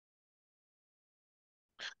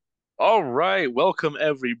All right, welcome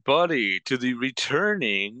everybody to the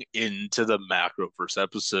returning Into the Macroverse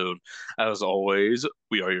episode. As always,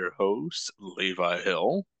 we are your hosts, Levi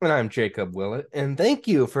Hill. And I'm Jacob Willett, and thank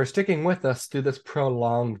you for sticking with us through this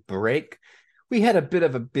prolonged break. We had a bit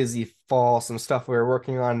of a busy fall, some stuff we were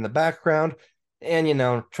working on in the background,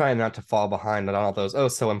 and trying not to fall behind on all those oh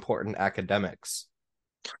so important academics.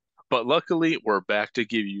 But luckily, we're back to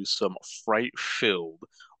give you some fright-filled,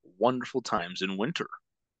 wonderful times in winter.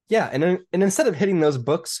 Yeah, and instead of hitting those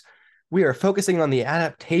books, we are focusing on the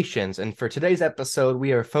adaptations. And for today's episode,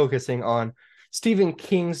 we are focusing on Stephen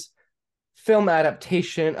King's film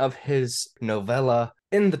adaptation of his novella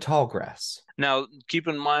In the Tall Grass. Now, keep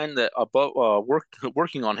in mind that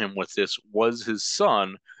working on him with this was his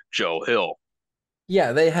son, Joe Hill.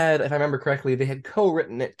 Yeah, they had, if I remember correctly, they had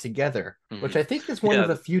co-written it together, which hmm I think is one of Yeah,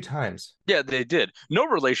 the few times. yeah, they did. No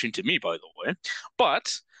relation to me, by the way,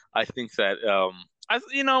 but I think that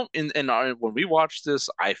when we watched this,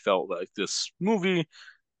 I felt like this movie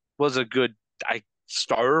was a good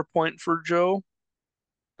starter point for Joe.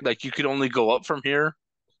 Like you could only go up from here,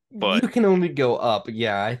 You but can only go up.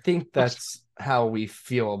 Yeah, I think that's how we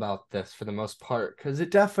feel about this for the most part, because it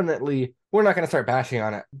definitely, we're not going to start bashing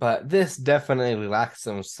on it, but this definitely lacks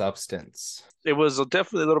some substance. it was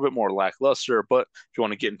definitely a little bit more lackluster. But if you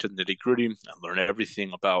want to get into the nitty-gritty and learn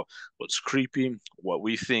everything about what's creepy, what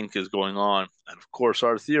we think is going on, and of course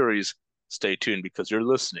our theories, stay tuned because you're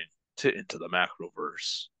listening to Into the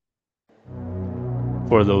Macroverse.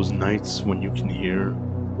 For those nights when you can hear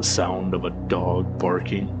the sound of a dog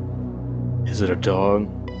barking, is it a dog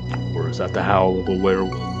or is that the howl of a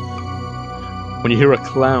werewolf? When you hear a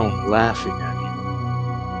clown laughing at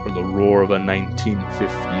you or the roar of a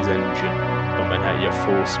 1950s engine coming at you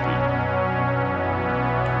full speed,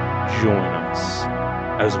 join us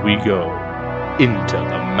as we go into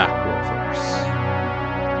the Macroverse.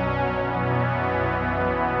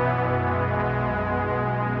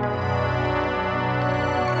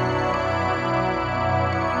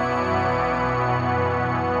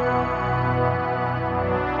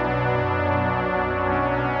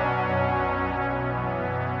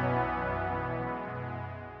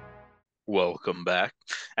 Welcome back.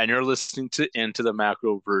 And you're listening to Into the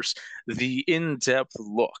Macroverse, the in-depth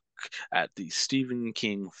look at the Stephen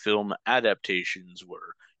King film adaptations where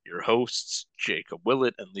your hosts, Jacob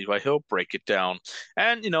Willett and Levi Hill, break it down.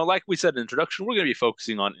 And, like we said in introduction, we're going to be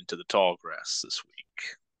focusing on Into the Tall Grass this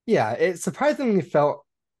week. Yeah, it surprisingly felt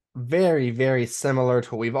very, very similar to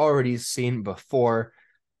what we've already seen before.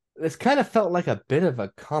 This kind of felt like a bit of a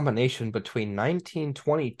combination between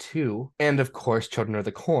 1922 and, of course, Children of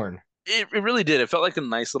the Corn. It really did. It felt like a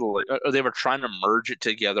nice little, they were trying to merge it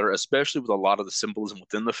together, especially with a lot of the symbolism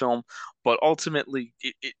within the film. But ultimately,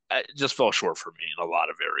 it just fell short for me in a lot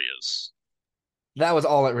of areas. That was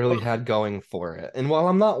all it really had going for it. And while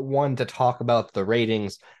I'm not one to talk about the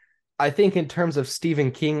ratings, I think in terms of Stephen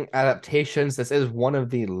King adaptations, this is one of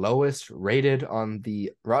the lowest rated on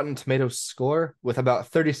the Rotten Tomatoes score with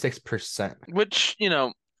about 36%. Which,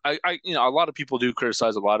 a lot of people do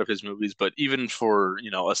criticize a lot of his movies, but even for,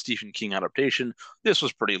 a Stephen King adaptation, this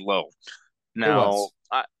was pretty low. It Now, was.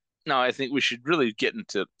 I think we should really get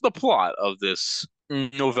into the plot of this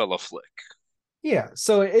novella flick. Yeah,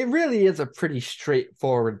 so it really is a pretty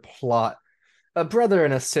straightforward plot. A brother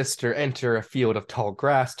and a sister enter a field of tall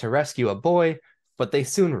grass to rescue a boy, but they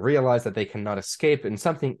soon realize that they cannot escape and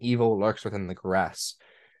something evil lurks within the grass.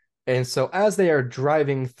 And so, as they are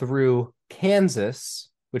driving through Kansas,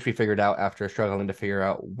 which we figured out after struggling to figure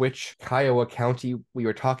out which Kiowa County we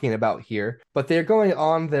were talking about here, but they're going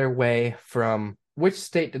on their way from which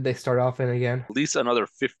state did they start off in again? At least another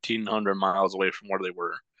 1,500 miles away from where they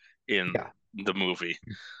were in Yeah. the movie.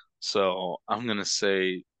 So I'm gonna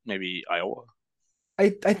say maybe Iowa, I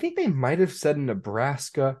think they might have said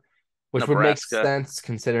Nebraska, which would make Nebraska. sense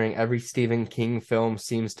considering every Stephen King film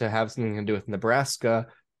seems to have something to do with Nebraska.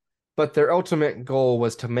 But their ultimate goal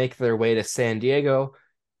was to make their way to San Diego,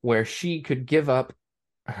 where she could give up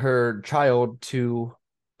her child to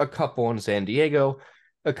a couple in San Diego,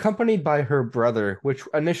 accompanied by her brother, which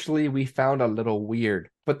initially we found a little weird.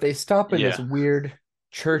 But they stop in this Yeah. weird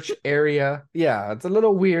church area. Yeah, it's a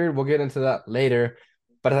little weird. We'll get into that later.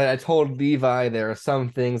 But I told Levi there are some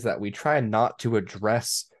things that we try not to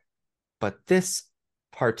address, but this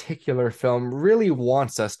particular film really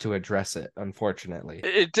wants us to address it, unfortunately.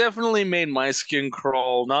 It definitely made my skin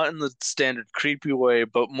crawl, not in the standard creepy way,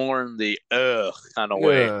 but more in the ugh kind of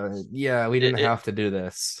way. Yeah, we It, didn't it have to do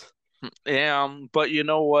this. yeah, but you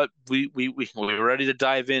know what? We were ready to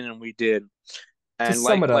dive in and we did. To And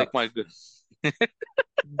sum like it like up, my good.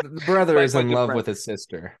 The brother is Quite in love with different. his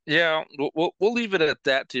sister. Yeah, we'll leave it at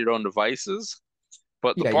that to your own devices.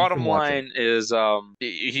 But the Yeah, you bottom can watch it. line is,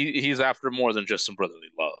 he's after more than just some brotherly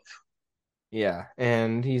love. Yeah,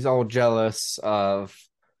 and he's all jealous of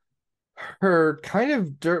her kind of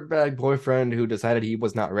dirtbag boyfriend who decided he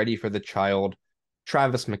was not ready for the child.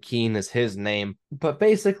 Travis McKean is his name. But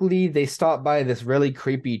basically, they stop by this really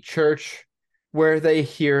creepy church where they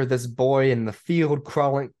hear this boy in the field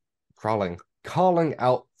calling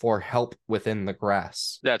out for help within the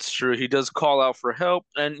grass. That's true. He does call out for help,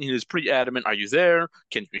 and he is pretty adamant. Are you there?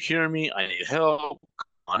 Can you hear me? I need help. Come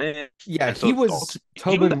on in. Yeah, And so he was,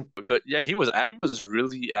 Tobin, but yeah, he was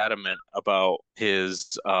really adamant about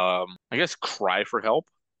his, I guess, cry for help.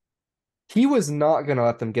 he was not going to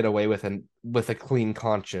let them get away with a clean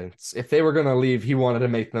conscience. If they were going to leave, he wanted to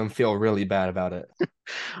make them feel really bad about it.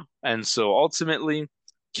 And so ultimately,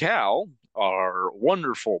 Cal, our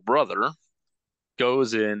wonderful brother,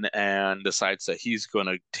 goes in and decides that he's going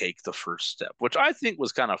to take the first step, which I think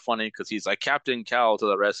was kind of funny because he's like Captain Cal to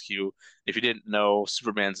the rescue. If you didn't know,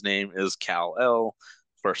 Superman's name is Kal-El,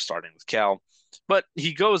 first starting with Cal. But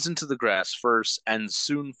he goes into the grass first and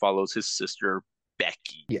soon follows his sister,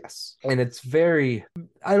 Becky. Yes. And it's very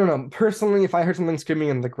I don't know. Personally, if I heard something screaming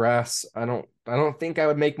in the grass, I don't think I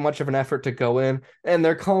would make much of an effort to go in. And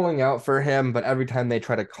they're calling out for him, but every time they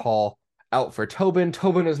try to call out for Tobin,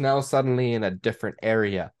 Tobin is now suddenly in a different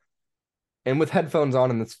area. And with headphones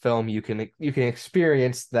on in this film, you can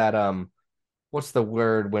experience that what's the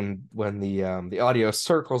word when the audio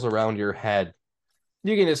circles around your head.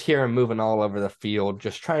 You can just hear him moving all over the field,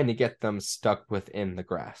 just trying to get them stuck within the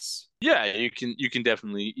grass. Yeah, you can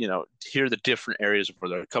definitely, hear the different areas where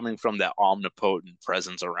they're coming from, that omnipotent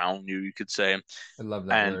presence around you, you could say. I love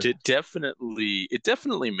that And word. it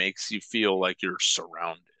definitely makes you feel like you're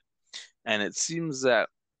surrounded. And it seems that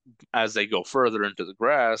as they go further into the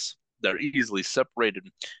grass, they're easily separated.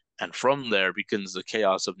 And from there begins the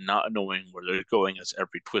chaos of not knowing where they're going, as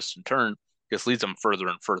every twist and turn just leads them further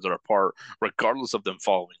and further apart, regardless of them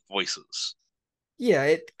following voices. Yeah,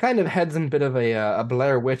 it kind of heads in a bit of a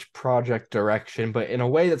Blair Witch Project direction, but in a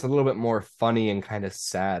way that's a little bit more funny and kind of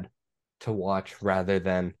sad to watch rather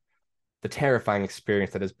than the terrifying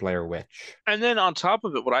experience that is Blair Witch. And then on top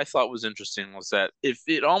of it, what I thought was interesting was that if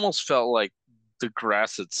it almost felt like the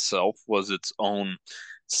grass itself was its own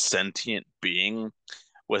sentient being,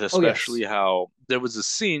 with Oh especially yes. how there was a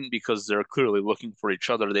scene because they're clearly looking for each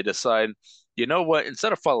other. They decide, you know what?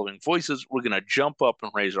 Instead of following voices, we're going to jump up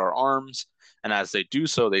and raise our arms. And as they do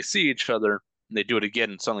so, they see each other and they do it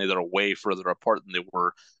again. And suddenly they're way further apart than they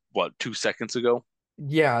were, what, 2 seconds ago?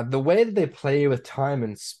 Yeah, the way that they play with time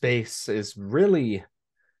and space is really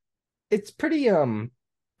it's pretty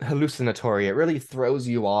hallucinatory. It really throws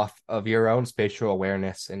you off of your own spatial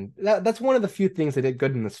awareness. And that's one of the few things they did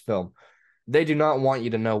good in this film. They do not want you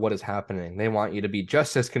to know what is happening. They want you to be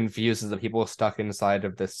just as confused as the people stuck inside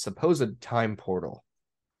of this supposed time portal.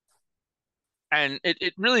 And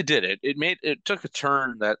it really did it. It took a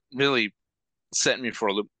turn that really sent me for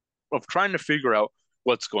a loop of trying to figure out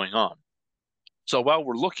what's going on. So while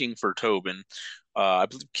we're looking for Tobin, I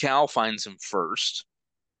believe Cal finds him first,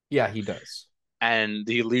 Yeah, he does. and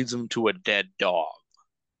he leads him to a dead dog.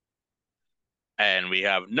 And we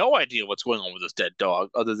have no idea what's going on with this dead dog,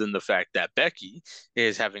 other than the fact that Becky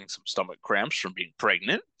is having some stomach cramps from being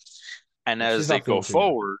pregnant. And Yeah, she's as they not go feeling too good.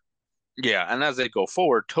 forward, yeah, and as they go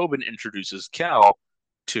forward, Tobin introduces Cal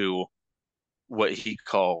to what he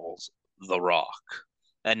calls the Rock.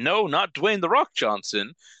 And no, not Dwayne the Rock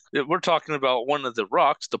Johnson. We're talking about one of the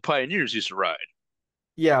rocks the pioneers used to ride.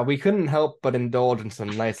 Yeah, we couldn't help but indulge in some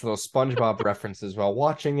nice little SpongeBob references while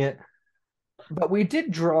watching it. But we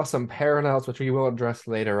did draw some parallels, which we will address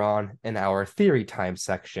later on in our theory time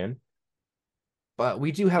section. But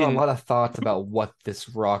we do have a In lot of thoughts about what this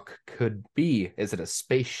rock could be. Is it a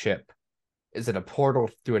spaceship? Is it a portal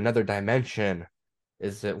through another dimension?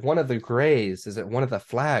 Is it one of the grays? Is it one of the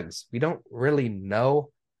flags? We don't really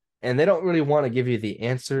know. And they don't really want to give you the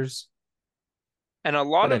answers. and a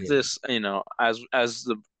lot But of anyway, this, as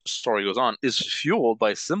the story goes on, is fueled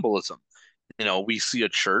by symbolism. We see a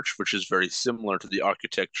church which is very similar to the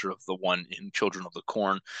architecture of the one in Children of the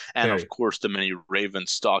Corn, and of very. course the many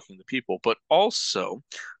ravens stalking the people, but also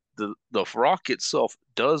the rock itself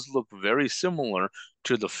does look very similar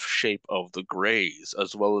to the shape of the Greys,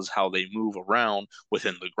 as well as how they move around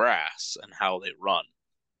within the grass and how they run,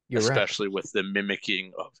 You're right. especially with the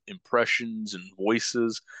mimicking of impressions and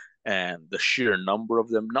voices and the sheer number of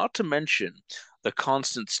them, not to mention the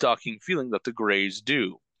constant stalking feeling that the Greys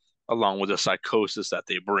do, along with the psychosis that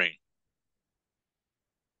they bring.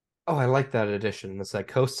 Oh, I like that addition, the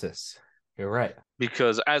psychosis. You're right.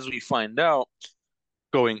 because as we find out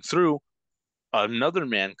going through, another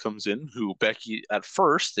man comes in who Becky at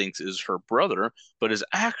first thinks is her brother, but is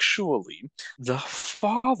actually the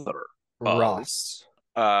father of Ross.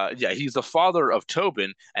 yeah, he's the father of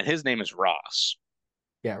Tobin, and his name is Ross.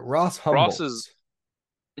 Yeah, Ross Ross is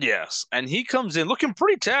Humboldt. yes, and he comes in looking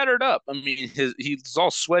pretty tattered up. I mean, he's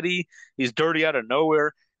all sweaty, he's dirty out of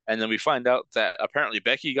nowhere, and then we find out that apparently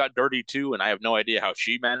Becky got dirty too, and I have no idea how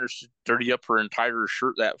she managed to dirty up her entire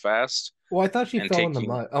shirt that fast Well, I thought she and fell in the taking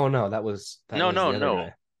mud. Oh no, that no, was no, the other no.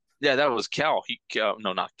 guy. Yeah, that was Cal.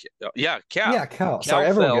 No, not Cal. Yeah, Yeah, Cal. Cal. Sorry, Cal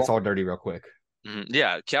everyone gets fell. all dirty real quick.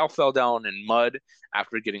 Yeah, Cal fell down in mud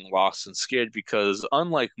after getting lost and scared because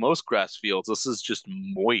unlike most grass fields, this is just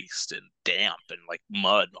moist and damp and like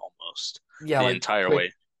mud almost Yeah, the like entire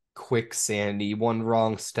way. quicksandy. One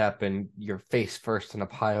wrong step and you're face first in a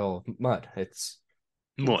pile of mud. It's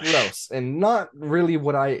Mush. gross and not really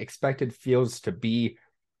what I expected fields to be.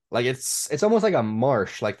 Like it's almost like a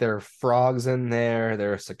marsh. Like there are frogs in there,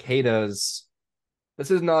 there are cicadas. This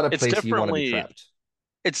is not a It's place you want to be definitely trapped.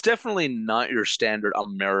 it's definitely not your standard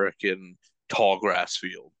American tall grass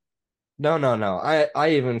field. No, no, no. I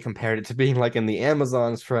even compared it to being like in the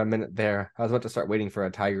Amazons for a minute there. I was about to start waiting for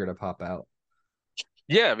a tiger to pop out.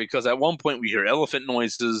 Yeah, because at one point we hear elephant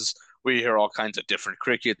noises, we hear all kinds of different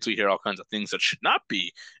crickets, we hear all kinds of things that should not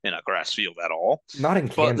be in a grass field at all, Not in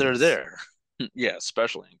but they're Kansas, there. Yeah,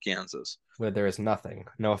 especially in Kansas. where there is nothing.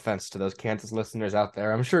 No offense to those Kansas listeners out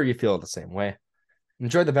there. I'm sure you feel the same way.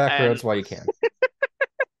 Enjoy the back And roads while you can.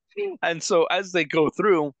 and so as they go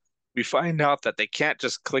through, we find out that they can't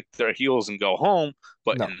just click their heels and go home,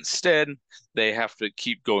 but No, instead they have to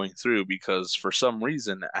keep going through because for some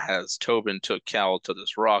reason, as Tobin took Cal to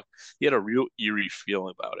this rock, he had a real eerie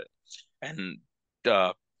feeling about it. And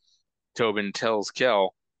uh, Tobin tells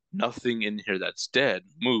Cal, nothing in here that's dead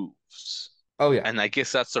moves. oh yeah. And I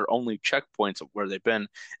guess that's their only checkpoints of where they've been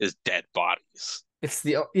is dead bodies. It's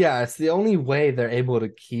the only way they're able to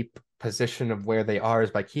keep position of where they are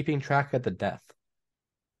is by keeping track of the death,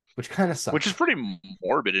 which kind of Which is sucks. pretty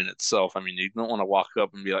morbid in itself. I mean, you don't want to walk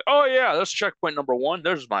up and be like, "Oh yeah, that's checkpoint number one.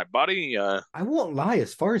 There's my body." I won't lie,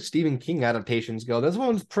 as far as Stephen King adaptations go, this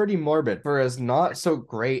one's pretty morbid. For as not so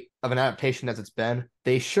great of an adaptation as it's been,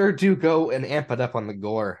 they sure do go and amp it up on the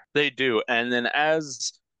gore. They do. And then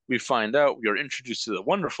as we find out, we are introduced to the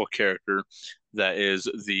wonderful character that is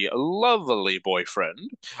the lovely boyfriend,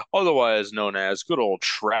 otherwise known as good old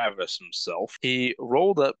Travis himself. He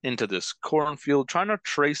rolled up into this cornfield trying to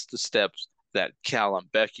trace the steps that Cal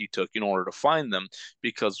and Becky took in order to find them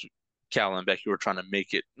because Cal and Becky were trying to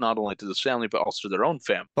make it not only to this family, but also to their own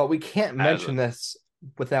family. But we can't As a, mention this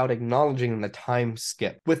without acknowledging the time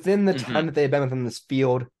skip. Within the Mhm. time that they've been within this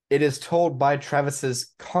field, it is told by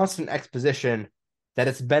Travis's constant exposition that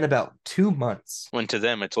it's been about 2 months. When to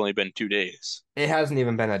them it's only been 2 days. It hasn't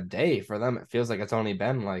even been a day for them. It feels like it's only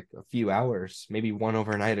been like a few hours, maybe one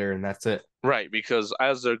overnighter, and that's it. Right, because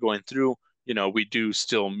as they're going through, we do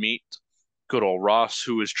still meet good old Ross,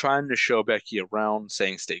 who is trying to show Becky around,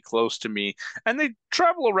 saying, stay close to me. And they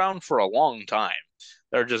travel around for a long time.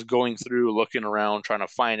 They're just going through, looking around, trying to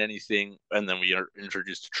find anything. And then we are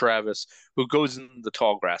introduced to Travis, who goes in the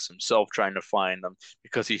tall grass himself, trying to find them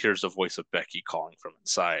because he hears the voice of Becky calling from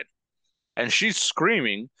inside. And she's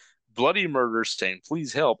screaming bloody murder, saying,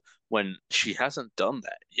 please help, when she hasn't done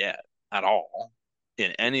that yet at all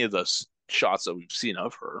in any of the shots that we've seen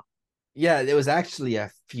of her. Yeah, it was actually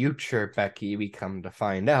a future Becky, we come to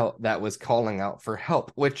find out, that was calling out for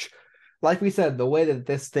help, which, like we said, the way that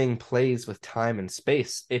this thing plays with time and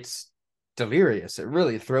space, it's delirious. It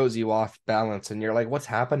really throws you off balance, and you're like, what's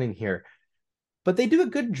happening here? But they do a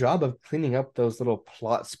good job of cleaning up those little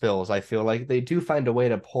plot spills. I feel like they do find a way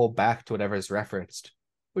to pull back to whatever is referenced,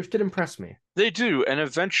 which did impress me. They do, and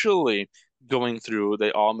eventually going through,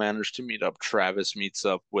 they all manage to meet up. Travis meets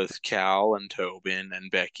up with Cal and Tobin and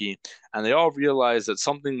Becky, and they all realize that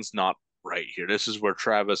something's not right here. This is where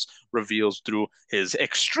Travis reveals through his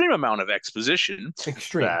extreme amount of exposition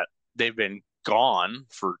Extreme, that they've been gone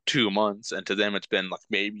for 2 months, and to them it's been like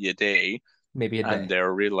maybe a day, maybe a and day.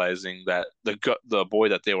 they're realizing that the boy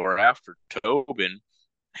that they were after, Tobin,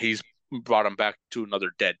 he's brought him back to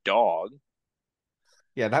another dead dog.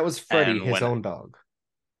 Yeah, that was Freddy, And his when own dog.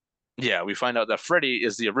 Yeah, we find out that Freddy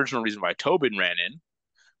is the original reason why Tobin ran in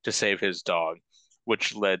to save his dog,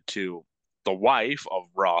 which led to the wife of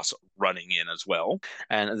Ross running in as well.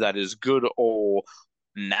 And that is good old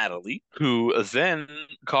Natalie, who then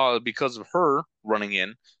caused, because of her running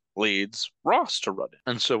in, leads Ross to run in.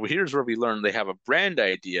 And so here's where we learn they have a brand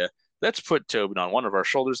idea Let's put Tobin on one of our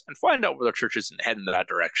shoulders and find out where the church is and head in that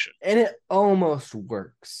direction. And it almost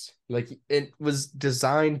works. Like it was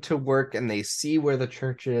designed to work and they see where the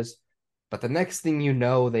church is. But the next thing you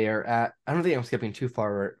know, they are at, I don't think I'm skipping too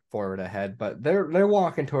far forward ahead, but they're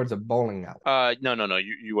walking towards a bowling alley. No.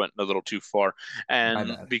 You went a little too far. My And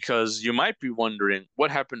bad. because you might be wondering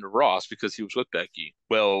what happened to Ross because he was with Becky.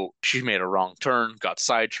 Well, she made a wrong turn, got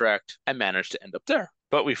sidetracked, and managed to end up there.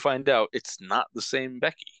 But we find out it's not the same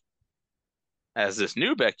Becky, as this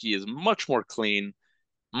new Becky is much more clean,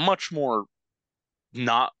 much more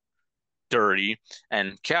not dirty,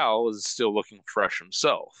 and Cal is still looking fresh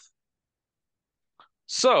himself.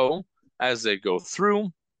 So, as they go through,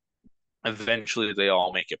 eventually they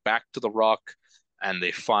all make it back to the rock and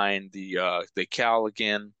they find the Cal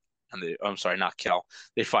again and I'm sorry, not Cal.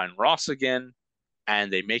 They find Ross again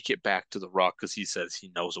and they make it back to the rock because he says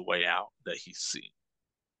he knows a way out that he's seen.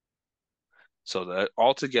 So that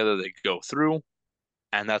all together they go through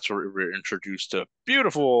and that's where we're introduced to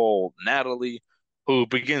beautiful Natalie, who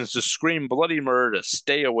begins to scream bloody murder to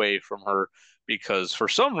stay away from her because for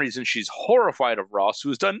some reason she's horrified of Ross,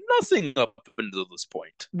 who's done nothing up until this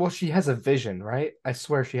point. Well, she has a vision, right? I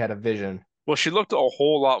swear she had a vision. Well, she looked a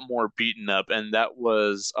whole lot more beaten up, and that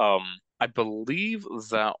was, I believe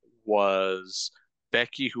that was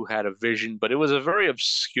Becky who had a vision, but it was a very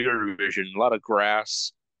obscure vision, a lot of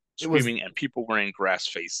grass It was, screaming and people wearing grass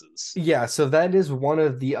faces. yeah, so that is one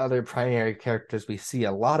of the other primary characters we see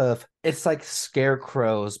a lot of. It's like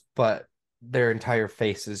scarecrows, but their entire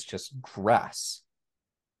face is just grass.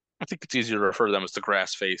 I think it's easier to refer to them as the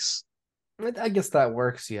grass face. I guess that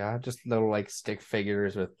works, yeah. Just little like stick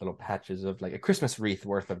figures with little patches of like a Christmas wreath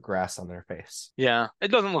worth of grass on their face. Yeah, it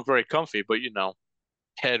doesn't look very comfy, but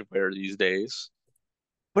headwear these days.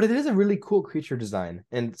 But it is a really cool creature design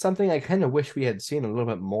and something I kind of wish we had seen a little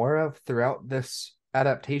bit more of throughout this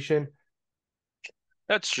adaptation.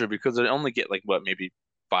 That's true because they only get like what, maybe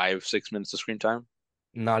 5, 6 minutes of screen time.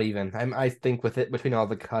 Not even. I think with it between all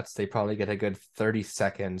the cuts, they probably get a good 30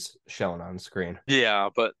 seconds shown on screen. Yeah,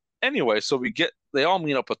 but anyway, so they all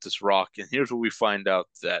meet up at this rock, and here's where we find out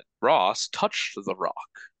that Ross touched the rock,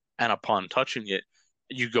 and upon touching it,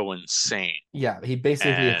 you go insane. Yeah, he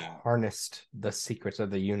basically And harnessed the secrets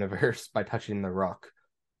of the universe by touching the rock,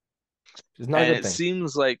 which is not a and good it thing.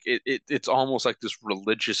 seems like it's almost like this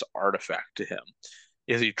religious artifact to him.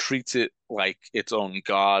 Is he treats it like its own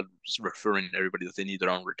god, referring to everybody that they need their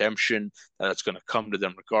own redemption, that it's going to come to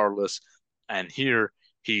them regardless. And here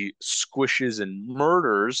he squishes and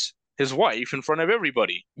murders his wife in front of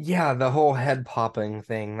everybody. Yeah, the whole head popping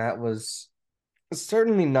thing, that was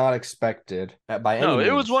certainly not expected by any No,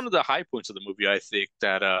 it was one means. of the high points of the movie, I think,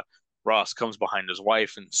 that Ross comes behind his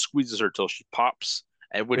wife and squeezes her till she pops,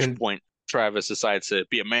 at which And point Travis decides to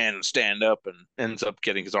be a man and stand up and ends up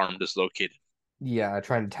getting his arm dislocated. yeah,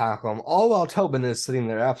 trying to tackle him, all while Tobin is sitting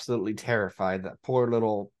there absolutely terrified. That poor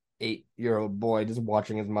little 8-year-old boy just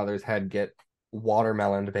watching his mother's head get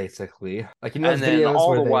watermeloned, basically. Like, you know, And those then videos all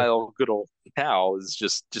where the they, while, good old Cal is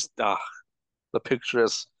just the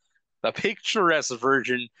picturesque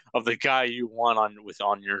version of the guy you want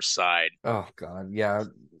on your side. oh God, yeah,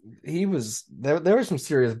 he was there. There was some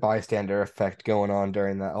serious bystander effect going on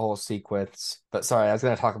during that whole sequence. But sorry, I was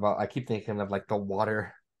gonna talk about. I keep thinking of like the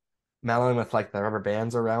watermelon with like the rubber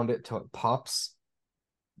bands around it till it pops.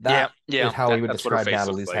 Yeah, That is yeah, how we would that's what her describe face looks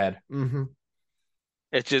Natalie's like. head. Mm-hmm.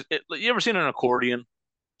 You ever seen an accordion?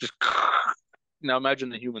 Just now imagine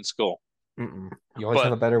the human skull. Mm-mm. You always have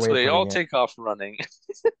But a better way so of they all putting it. take off running.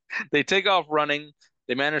 They take off running.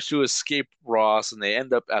 They manage to escape Ross and they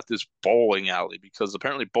end up at this bowling alley because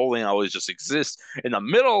apparently bowling alleys just exist in the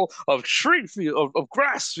middle of of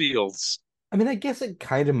grass fields. I mean, I guess it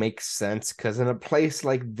kind of makes sense because in a place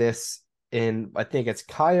like this, in I think it's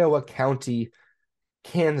Kiowa County,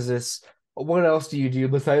 Kansas, what else do you do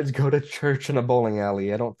besides go to church in a bowling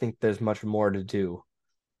alley? I don't think there's much more to do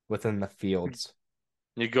within the fields.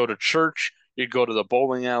 You go to church, you go to the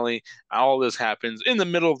bowling alley, all this happens in the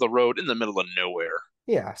middle of the road, in the middle of nowhere.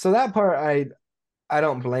 Yeah, so that part I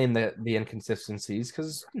don't blame the inconsistencies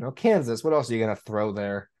because Kansas. What else are you gonna throw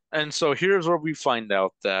there? And so here's where we find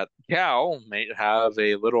out that Cal may have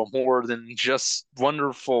a little more than just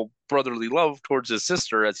wonderful brotherly love towards his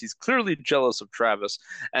sister, as he's clearly jealous of Travis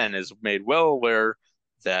and is made well aware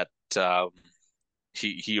that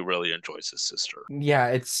he really enjoys his sister. Yeah,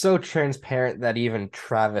 it's so transparent that even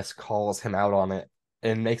Travis calls him out on it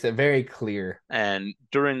and makes it very clear. And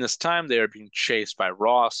during this time, they are being chased by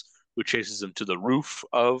Ross, who chases them to the roof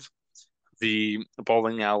of the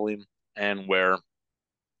bowling alley, and where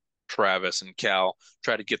Travis and Cal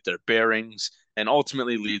try to get their bearings, and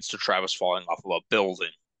ultimately leads to Travis falling off of a building.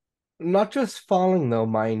 Not just falling, though,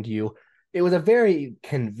 mind you. It was a very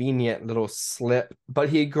convenient little slip, but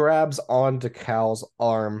he grabs onto Cal's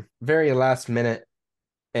arm very last minute,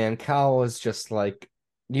 and Cal is just like,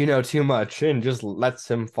 you know too much, and just lets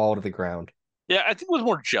him fall to the ground. Yeah, I think it was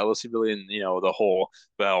more jealousy really in, the whole,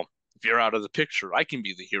 well, if you're out of the picture, I can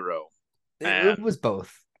be the hero. It And was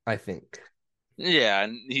both, I think. yeah,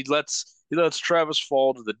 and he lets Travis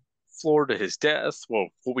fall to the floor to his death. Well,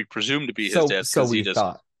 what we presume to be his So death so because he we just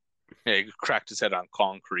thought. he cracked his head on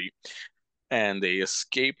concrete. And they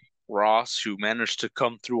escape Ross, who managed to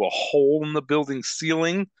come through a hole in the building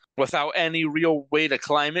ceiling without any real way to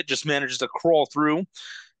climb it, just manages to crawl through,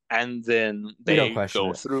 and then We don't they question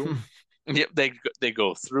go it. through. Yep, they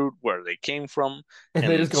go through where they came from And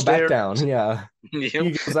they and just go back stairs. down. Yeah. Yep,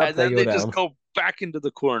 He goes up, and they then go they just down. go back into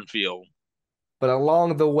the cornfield. But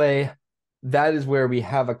along the way, that is where we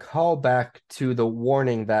have a callback to the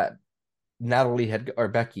warning that Natalie had, or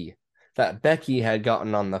Becky, that Becky had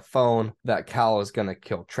gotten on the phone that Cal is going to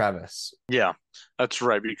kill Travis. Yeah, that's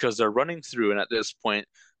right, because they're running through, and at this point,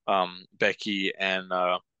 Becky and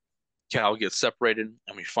Cal get separated,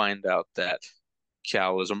 and we find out that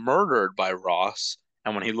Cal is murdered by Ross.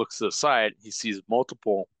 And when he looks to the side, he sees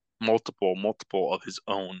multiple of his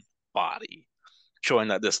own body, showing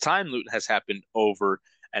that this time loop has happened over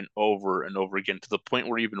and over and over again to the point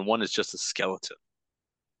where even one is just a skeleton.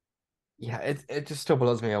 Yeah, it just still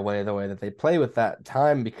blows me away the way that they play with that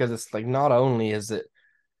time because it's like not only is it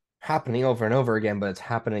happening over and over again, but it's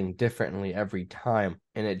happening differently every time.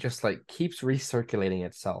 And it just like keeps recirculating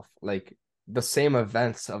itself. Like the same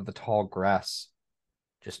events of the tall grass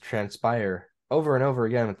just transpire over and over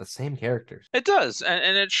again with the same characters. It does,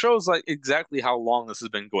 and it shows like exactly how long this has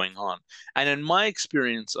been going on. And in my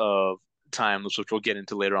experience of time, which we'll get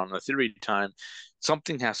into later on in the theory time,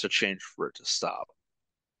 something has to change for it to stop.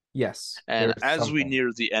 Yes, And there's as we something.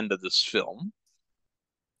 near the end of this film,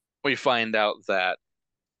 we find out that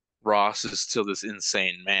Ross is still this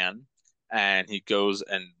insane man, and he goes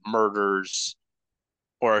and murders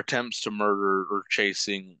or attempts to murder or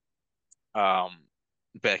chasing um,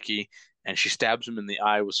 Becky, and she stabs him in the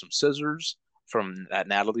eye with some scissors from that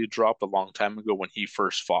Natalie dropped a long time ago when he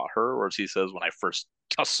first fought her, or as he says, when I first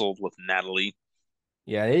tussled with Natalie.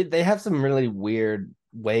 Yeah, they have some really weird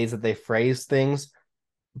ways that they phrase things,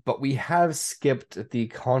 but we have skipped the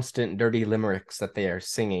constant dirty limericks that they are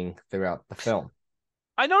singing throughout the film.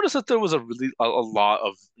 I noticed that there was a lot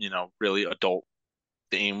of, really adult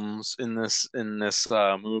themes in this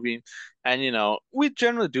movie. And we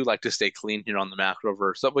generally do like to stay clean here on the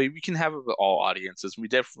Macroverse. That way we can have it with all audiences. We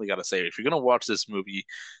definitely got to say if you're gonna watch this movie,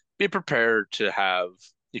 be prepared to have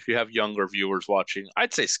if you have younger viewers watching,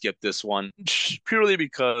 I'd say skip this one purely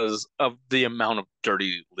because of the amount of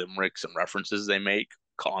dirty limericks and references they make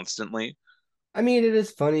constantly. I mean, it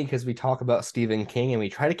is funny because we talk about Stephen King and we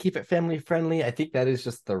try to keep it family friendly. I think that is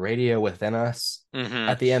just the radio within us Hmm.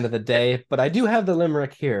 at the end of the day. But I do have the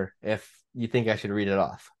limerick here if you think I should read it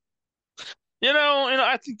off.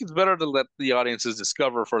 I think it's better to let the audiences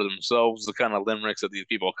discover for themselves the kind of limericks that these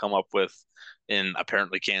people come up with in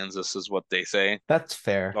apparently Kansas is what they say. That's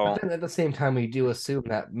fair. But So then at the same time, we do assume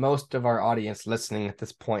that most of our audience listening at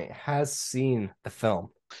this point has seen the film.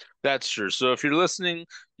 that's true. So if you're listening,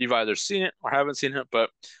 you've either seen it or haven't seen it, but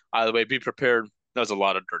either way, be prepared. There's a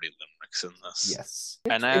lot of dirty limericks in this. Yes.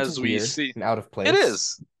 And It's as we weird see, and out of it place.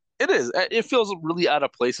 is. It is. It feels really out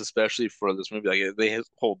of place, especially for this movie. Like they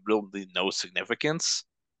hold really no significance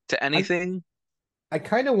to I anything. I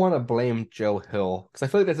kind of want to blame Joe Hill because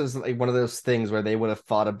I feel like this is like one of those things where they would have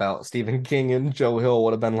thought about Stephen King and Joe Hill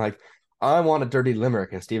would have been like, I want a dirty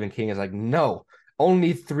limerick. And Stephen King is like, no,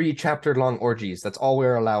 only 3 chapter long orgies. That's all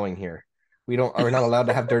we're allowing here. We're not allowed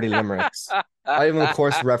to have dirty limericks. I am, of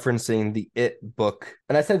course, referencing the It book.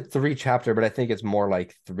 And I said 3 chapter, but I think it's more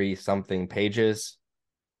like 3 something pages.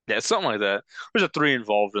 Yeah, it's something like that. There's a three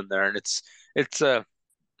involved in there, and it's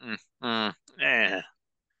mm, eh.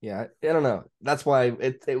 Yeah, I don't know. That's why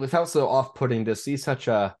it felt so off-putting to see such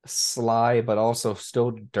a sly but also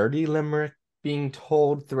still dirty limerick being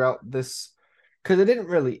told throughout this because it didn't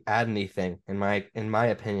really add anything in my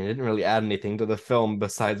opinion. It didn't really add anything to the film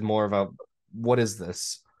besides more of a what is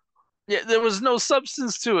this? Yeah, there was no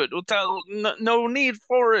substance to it, without no need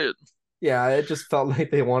for it. Yeah, it just felt like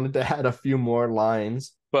they wanted to add a few more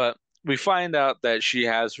lines. But we find out that she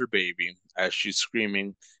has her baby as she's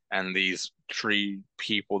screaming, and these tree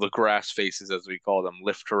people, the grass faces as we call them,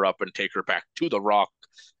 lift her up and take her back to the rock.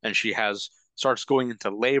 And she has starts going into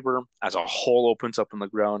labor as a hole opens up in the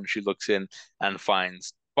ground. She looks in and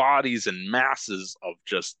finds bodies and masses of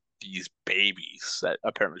just these babies that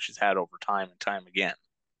apparently she's had over time and time again.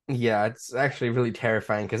 Yeah, it's actually really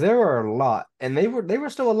terrifying because there were a lot, and they were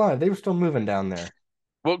still alive. They were still moving down there,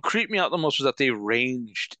 What creeped me out the most was that they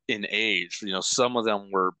ranged in age. Some of them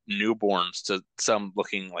were newborns to some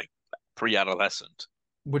looking like pre-adolescent.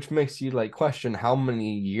 which makes you like question how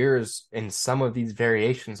many years in some of these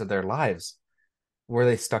variations of their lives were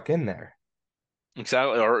they stuck in there.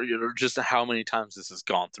 Exactly, or just how many times this has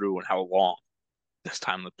gone through and how long this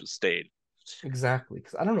time loop has stayed. Exactly,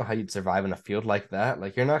 because I don't know how you'd survive in a field like that.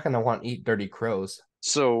 Like you're not gonna want to eat dirty crows.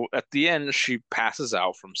 So at the end, she passes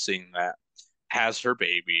out from seeing that, has her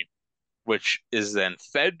baby, which is then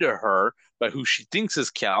fed to her by who she thinks is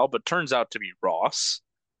Cal, but turns out to be Ross.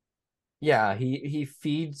 Yeah, he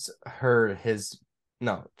feeds her his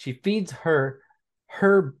no, she feeds her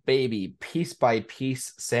baby piece by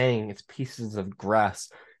piece, saying it's pieces of grass.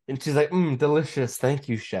 And she's like, delicious, thank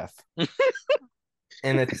you, chef.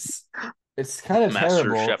 And it's kind of Master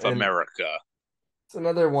terrible. Chef And America. it's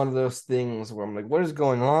another one of those things where I'm like, what is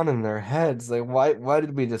going on in their heads? Like, why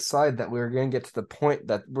did we decide that we were gonna get to the point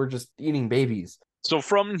that we're just eating babies? So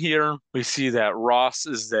from here, we see that Ross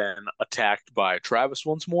is then attacked by Travis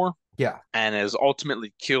once more Yeah. and is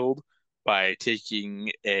ultimately killed by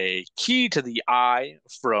taking a key to the eye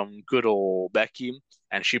from good old Becky,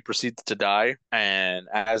 and she proceeds to die. And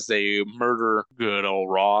as they murder good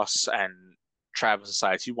old Ross, and Travis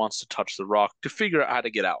decides he wants to touch the rock to figure out how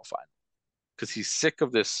to get out finally, because he's sick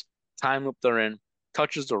of this time loop they're in,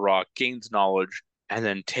 touches the rock, gains knowledge, and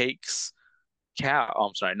then takes Cal. Oh,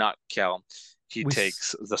 I'm sorry, not Cal. He We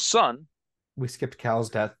takes the son. we skipped Cal's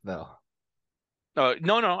death though. No,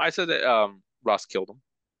 no, I said that Ross killed him.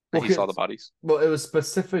 And Well, he saw the bodies. it was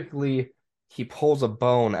specifically he pulls a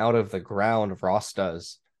bone out of the ground, Ross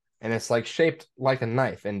does, and it's like shaped like a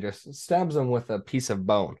knife and just stabs him with a piece of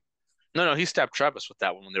bone. No, no, he stabbed Travis with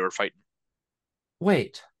that one when they were fighting.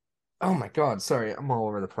 Wait. Oh my God, sorry, I'm all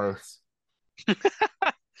over the place.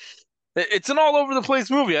 It's an all over the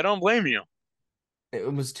place movie. I don't blame you.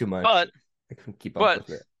 It was too much. But I couldn't keep up but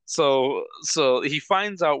with it. so he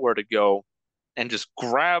finds out where to go and just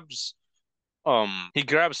grabs he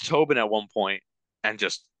grabs Tobin at one point and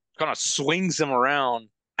just kind of swings him around,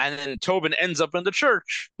 and then Tobin ends up in the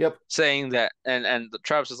church Yep. saying that, and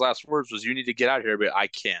Travis's last words was, "You need to get out of here, but I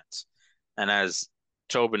can't." And as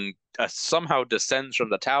Tobin somehow descends from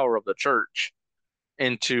the tower of the church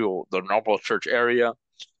into the normal church area,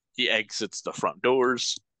 he exits the front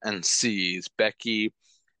doors and sees Becky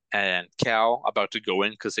and Cal about to go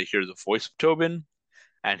in because they hear the voice of Tobin,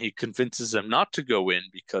 and he convinces them not to go in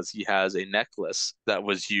because he has a necklace that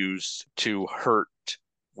was used to hurt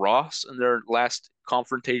Ross in their last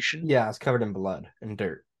confrontation. Yeah, it's covered in blood and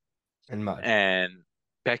dirt and mud. And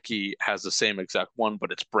Becky has the same exact one,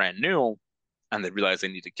 but it's brand new, and they realize they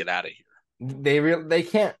need to get out of here. They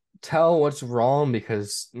can't tell what's wrong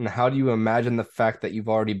because how do you imagine the fact that you've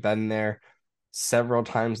already been there several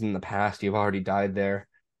times in the past? You've already died there.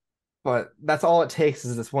 But that's all it takes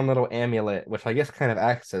is this one little amulet, which I guess kind of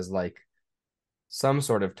acts as like some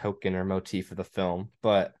sort of token or motif of the film.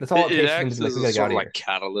 But that's all it It takes for them to acts be like, as we a gotta get out sort of of like here.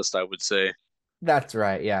 catalyst, I would say. That's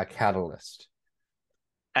right, yeah, catalyst.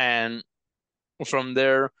 And from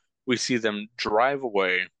there, we see them drive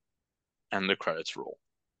away, and the credits roll.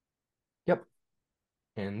 Yep.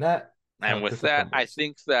 And that And how with cookie that, I crumbles.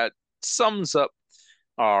 think that sums up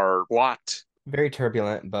our plot. Very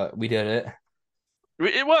turbulent, but we did it.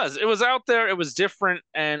 It was out there, it was different,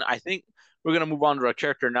 and I think we're gonna move on to our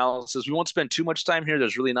character analysis. We won't spend too much time here.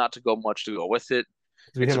 There's really not to go much to go with it.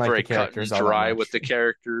 Because we It's didn't a like the very cut characters and all that dry with much. the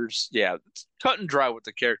characters. Yeah, it's cut and dry with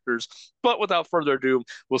the characters. But without further ado,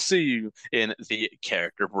 we'll see you in the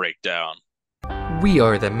character breakdown. We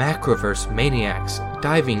are the Macroverse Maniacs,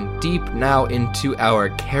 diving deep now into our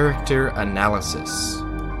character analysis.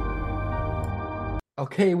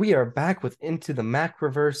 Okay, we are back with Into the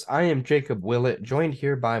Macroverse. I am Jacob Willett, joined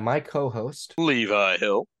here by my co-host. Levi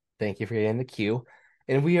Hill. Thank you for getting the cue.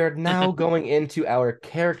 And we are now going into our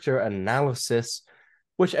character analysis,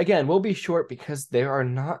 which again will be short because there are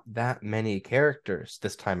not that many characters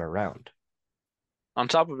this time around. On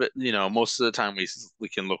top of it, most of the time we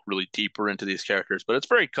can look really deeper into these characters, but it's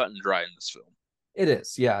very cut and dry in this film. It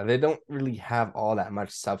is, yeah, they don't really have all that much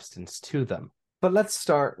substance to them. But let's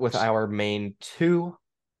start with our main two,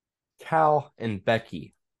 Cal and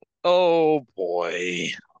Becky. Oh boy.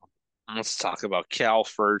 Let's talk about Cal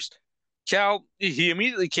first. Cal, he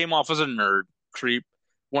immediately came off as a nerd creep,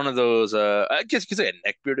 one of those I guess you could say a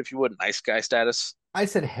neckbeard if you would, nice guy status. I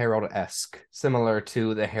said Harold-esque, similar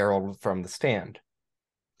to the Harold from The Stand.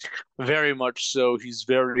 Very much so. He's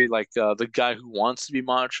very like the guy who wants to be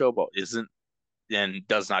macho but isn't and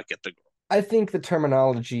does not get the girl. I think the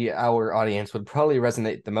terminology our audience would probably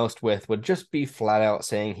resonate the most with would just be flat out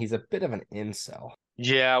saying he's a bit of an incel.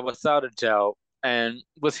 Yeah, without a doubt. And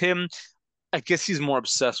with him, I guess he's more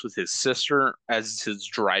obsessed with his sister as his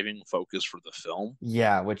driving focus for the film.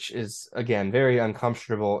 Yeah, which is again very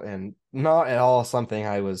uncomfortable and not at all something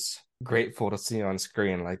I was grateful to see on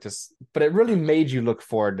screen. Like just, but it really made you look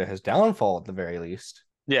forward to his downfall at the very least.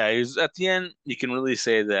 Yeah, he's at the end, you can really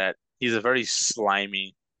say that he's a very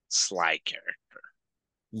slimy, sly character.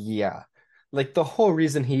 Yeah. Like the whole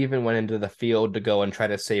reason he even went into the field to go and try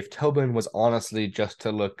to save Tobin was honestly just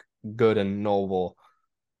to look good and noble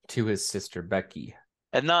to his sister Becky.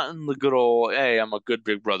 And not in the good old, hey, I'm a good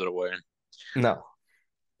big brother way. No.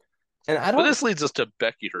 And I But don't this leads us to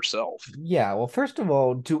Becky herself. yeah, well first of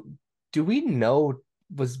all, do we know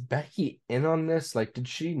was Becky in on this? Like did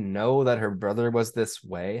she know that her brother was this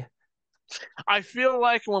way? I feel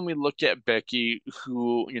like when we look at Becky,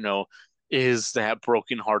 who, is that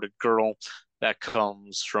broken-hearted girl that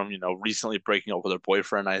comes from, recently breaking up with her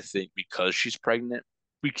boyfriend, I think because she's pregnant,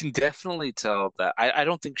 we can definitely tell that I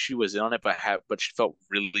don't think she was in on it, but she felt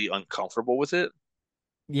really uncomfortable with it.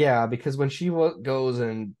 Yeah, because when she goes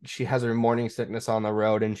and she has her morning sickness on the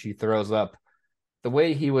road and she throws up, the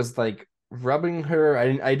way he was like rubbing her,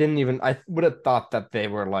 I didn't even I would have thought that they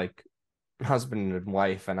were like husband and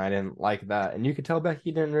wife, and I didn't like that. And you could tell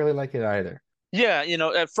Becky didn't really like it either. Yeah,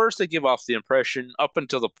 at first they give off the impression up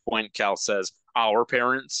until the point Cal says our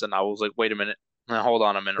parents, and I was like, wait a minute, hold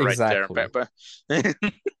on a minute right there. Exactly.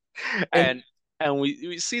 And And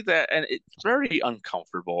we see that and it's very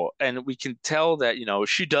uncomfortable and we can tell that,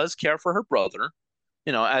 she does care for her brother,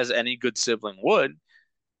 as any good sibling would,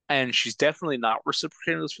 and she's definitely not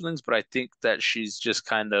reciprocating those feelings, but I think that she's just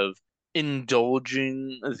kind of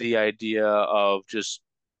indulging the idea of just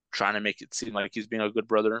trying to make it seem like he's being a good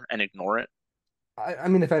brother and ignore it. I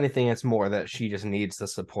mean, if anything, it's more that she just needs the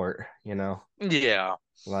support, Yeah.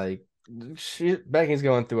 Like Becky's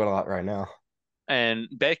going through a lot right now. And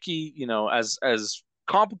Becky, as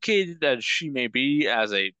complicated as she may be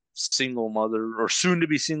as a single mother or soon to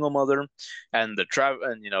be single mother, and the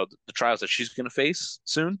trials that she's going to face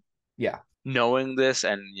soon, Yeah. knowing this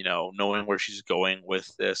and knowing where she's going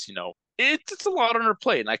with this, it's a lot on her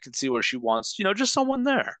plate, and I can see where she wants, just someone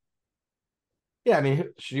there, Yeah, I mean,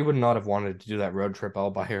 she would not have wanted to do that road trip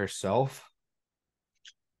all by herself.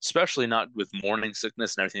 especially not with morning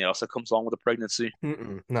sickness and everything else that comes along with a pregnancy.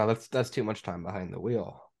 No, that's too much time behind the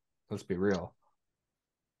wheel. Let's be real.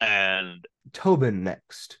 And Tobin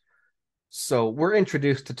next. So we're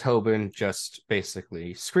introduced to Tobin just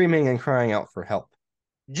basically screaming and crying out for help.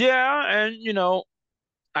 yeah, and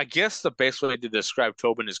I guess the best way to describe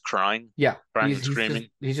Tobin is crying, Yeah, crying he's and he's just screaming.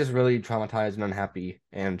 he's just really traumatized and unhappy,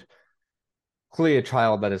 and clearly a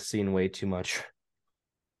child that has seen way too much.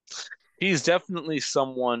 He's definitely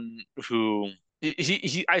someone who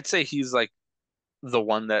I'd say he's like the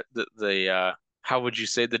one that the how would you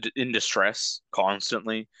say that in distress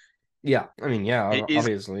constantly. Yeah, I mean, yeah, Is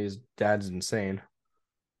obviously his dad's insane.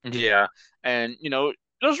 Yeah, and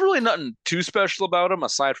there's really nothing too special about him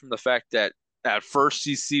aside from the fact that at first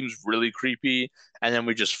he seems really creepy, and then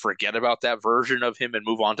we just forget about that version of him and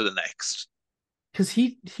move on to the next. Because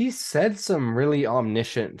he said some really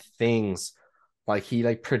omniscient things. Like he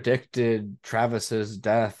like predicted Travis's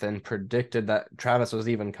death and predicted that Travis was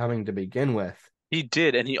even coming to begin with. He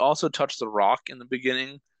did, and he also touched the rock in the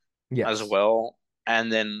beginning as Yes. well.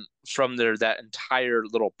 And then from there, that entire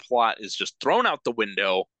little plot is just thrown out the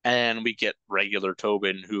window, and we get regular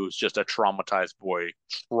Tobin, who's just a traumatized boy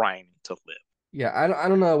trying to live. Yeah, I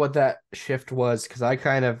don't know what that shift was because I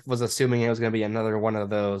kind of was assuming it was going to be another one of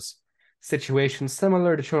those situations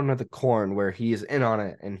similar to Children of the Corn where he's in on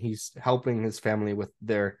it and he's helping his family with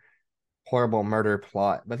their horrible murder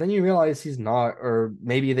plot. But then you realize he's not, or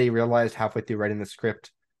maybe they realized halfway through writing the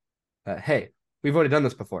script that, hey, we've already done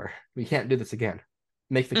this before. We can't do this again.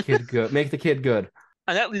 Make the kid good. Make the kid good.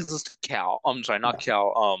 And that leads us to Cal. I'm sorry, not Yeah.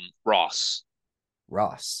 Cal, Ross,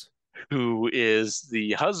 Ross. who is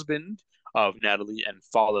the husband of Natalie and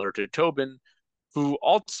father to Tobin, who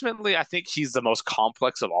ultimately I think he's the most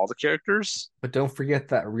complex of all the characters. But don't forget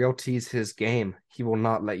that realty's his game. He will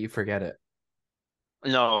not let you forget it.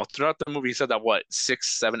 No, throughout the movie he said that what,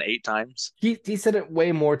 six, seven, eight times? He said it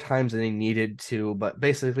way more times than he needed to, but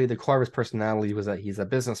basically the core of his personality was that he's a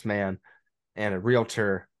businessman and a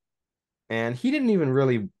realtor, and he didn't even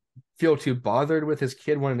really feel too bothered with his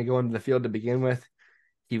kid wanting to go into the field to begin with.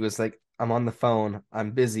 He was like, I'm on the phone,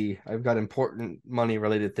 I'm busy, I've got important money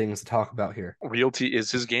related things to talk about here. Realty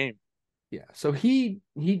is his game. Yeah, so he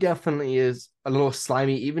definitely is a little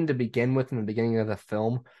slimy even to begin with in the beginning of the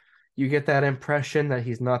film. You get that impression that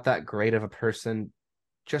he's not that great of a person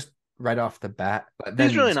just right off the bat, but He's then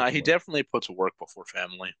you really see not. the He work. definitely puts work before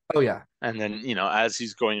family. Oh yeah. And then, as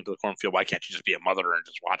he's going into the cornfield, why can't you just be a mother and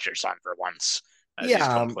just watch your son for once? As he's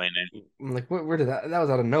Yeah, complaining. I'm like, where did that was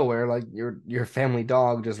out of nowhere. Like your family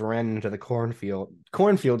dog just ran into the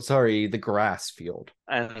cornfield, sorry, the grass field.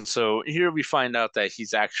 And so here we find out that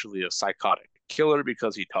he's actually a psychotic killer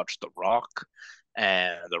because he touched the rock,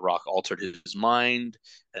 and the rock altered his mind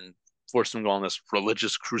and forced him to go on this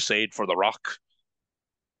religious crusade for the rock.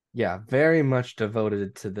 Yeah, very much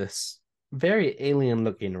devoted to this very alien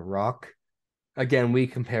looking rock. Again, we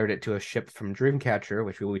compared it to a ship from Dreamcatcher,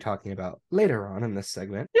 which we'll be talking about later on in this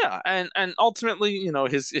segment. Yeah, and ultimately,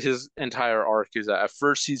 his entire arc is that at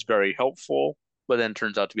first he's very helpful, but then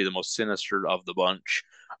turns out to be the most sinister of the bunch,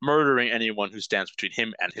 murdering anyone who stands between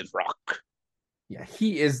him and his rock. Yeah,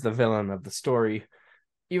 he is the villain of the story,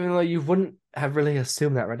 even though you wouldn't have really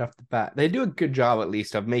assumed that right off the bat. They do a good job, at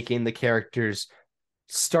least, of making the characters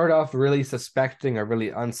start off really suspecting or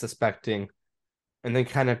really unsuspecting, and then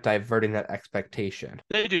kind of diverting that expectation.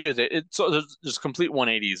 They do. So there's complete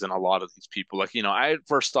 180s in a lot of these people. Like, I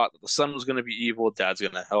first thought that the son was going to be evil, dad's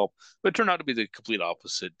going to help, but it turned out to be the complete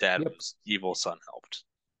opposite. Dad Yep. was evil, son helped.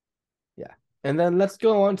 Yeah. And then let's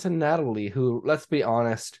go on to Natalie, who, let's be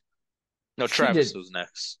honest, No, she Travis did. was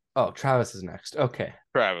next. Oh, Travis is next. Okay.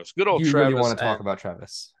 Travis, good old You really Travis, want to talk and about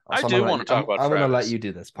Travis? I So do want to talk about I'm gonna let Travis. you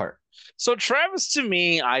do this part. So Travis, to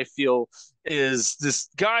me, I feel is this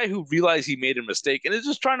guy who realized he made a mistake and is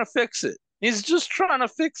just trying to fix it. He's just trying to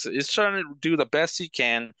fix it. He's trying to do the best he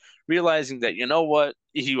can, realizing that you know what,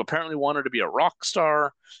 he apparently wanted to be a rock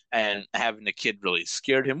star, and having a kid really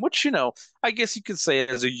scared him. Which I guess you could say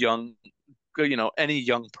as a young, any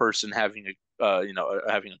young person having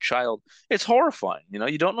having a child, it's horrifying.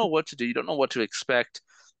 You don't know what to do, you don't know what to expect,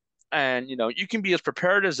 and you can be as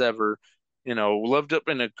prepared as ever, lived up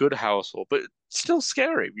in a good household, but it's still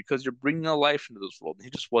scary because you're bringing a life into this world, and he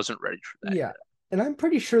just wasn't ready for that Yeah. yet. And I'm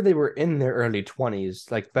pretty sure they were in their early 20s.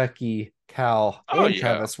 Like Becky, Cal, Oh and yeah,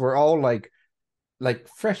 Travis were all like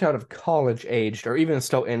fresh out of college aged or even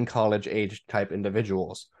still in college aged type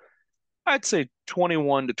individuals. I'd say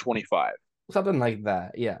 21 to 25. Something like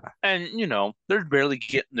that. Yeah. And they're barely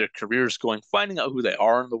getting their careers going, finding out who they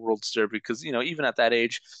are in the world still, because even at that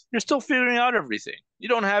age, you're still figuring out everything. You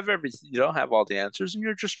don't have everything, you don't have all the answers, and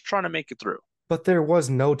you're just trying to make it through. But there was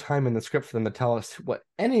no time in the script for them to tell us what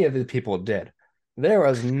any of the people did. There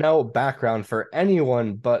was no background for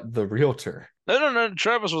anyone but the realtor. No, no, no.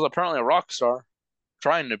 Travis was apparently a rock star,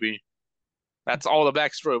 trying to be. That's all the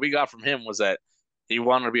backstory we got from him, was that he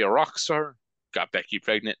wanted to be a rock star, got Becky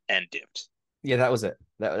pregnant, and dipped. Yeah, that was it.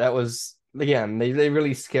 That was again, they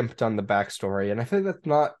really skimped on the backstory, and I think that's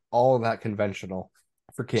not all that conventional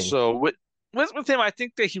for King. So with him, I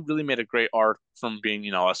think that he really made a great arc from being,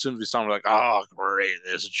 as soon as we saw him, we're like, oh, great,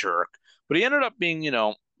 this jerk. But he ended up being,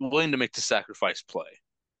 willing to make the sacrifice play.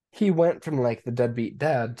 He went from like the deadbeat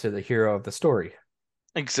dad to the hero of the story.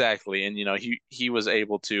 Exactly. And, he was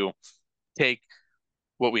able to take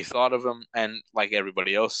what we thought of him, and like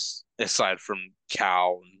everybody else, aside from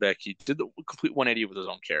Cal and Becky, did the complete 180 with his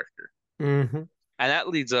own character. Mm-hmm. And that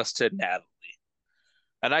leads us to Natalie.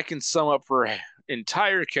 And I can sum up her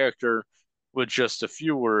entire character with just a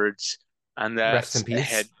few words, and Rest in that's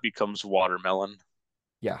head peace. becomes watermelon.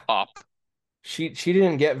 Yeah, Up. she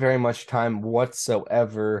didn't get very much time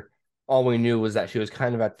whatsoever. All we knew was that she was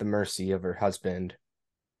kind of at the mercy of her husband,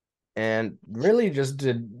 and really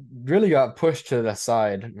got pushed to the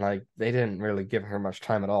side. Like they didn't really give her much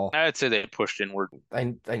time at all. I'd say they pushed inward. I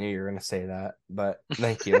knew you were gonna say that, but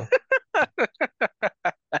thank you.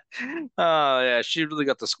 Yeah, she really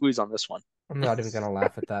got the squeeze on this one. I'm not even gonna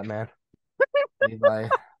laugh at that, man. Levi.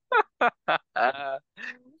 Either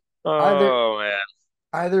Oh man.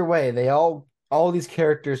 either way, all these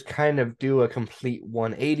characters kind of do a complete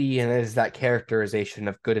 180, and it is that characterization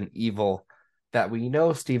of good and evil that we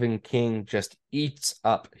know Stephen King just eats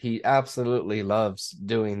up. He absolutely loves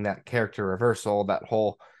doing that character reversal, that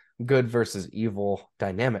whole good versus evil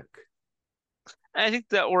dynamic. I think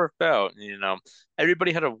that worked out.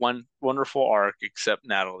 Everybody had a wonderful arc except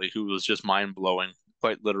Natalie, who was just mind blowing,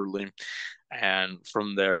 quite literally. And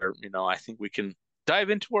from there, I think we can dive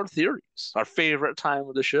into our theories, our favorite time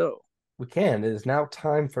of the show. We can. It is now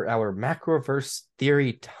time for our Macroverse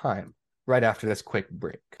theory time, right after this quick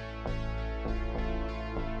break.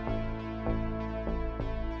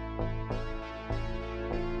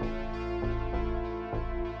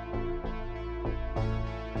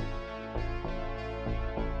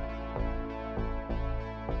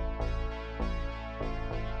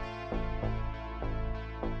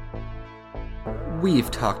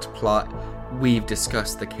 we've talked plot, we've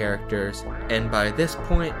discussed the characters, and by this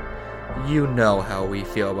point, you know how we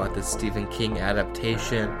feel about the Stephen King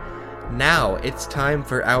adaptation. Now it's time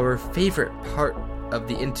for our favorite part of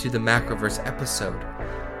the Into the Macroverse episode,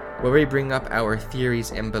 where we bring up our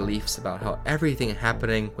theories and beliefs about how everything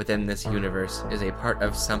happening within this universe is a part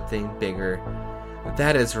of something bigger.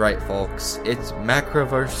 That is right, folks. It's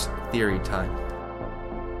Macroverse Theory time.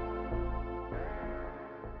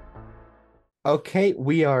 Okay,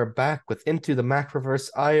 we are back with Into the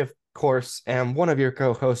Macroverse. I, of course, am one of your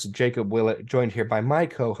co-hosts, Jacob Willett, joined here by my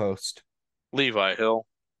co-host, Levi Hill.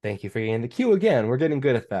 Thank you for getting the queue again. We're getting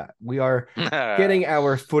good at that. We are getting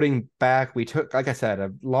our footing back. We took, like I said,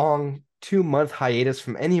 a long 2-month hiatus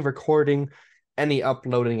from any recording, any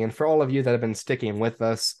uploading, and for all of you that have been sticking with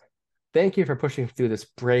us, thank you for pushing through this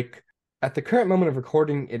break. At the current moment of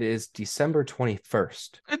recording, it is December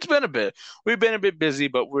 21st. It's been a bit. We've been a bit busy,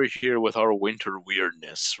 but we're here with our winter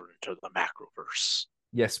weirdness for Into the Macroverse.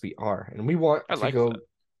 Yes, we are. And we want to go. That.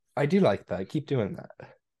 I do like that. Keep doing that.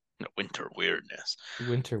 Winter weirdness.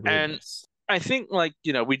 Winter weirdness. And I think,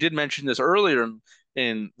 we did mention this earlier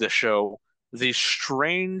in the show, the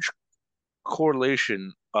strange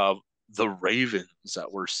correlation of the ravens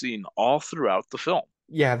that we're seeing all throughout the film.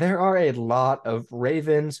 Yeah, there are a lot of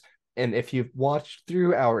ravens. And if you've watched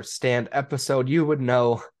through our Stand episode, you would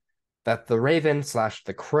know that the raven /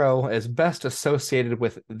 the crow is best associated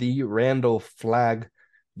with the Randall Flagg,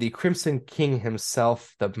 the Crimson King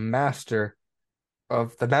himself, the master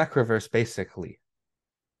of the Macroverse, basically.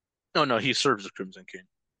 No, he serves the Crimson King.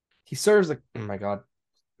 He serves the... Oh my god.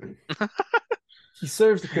 He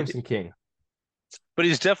serves the Crimson King. But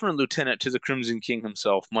he's definitely lieutenant to the Crimson King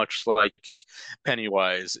himself, much like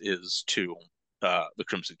Pennywise is to the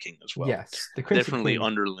Crimson King as well. Yes, the Crimson definitely King,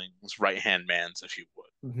 underlings, right-hand mans, if you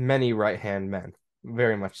would. Many right-hand men,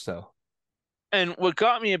 very much so. And what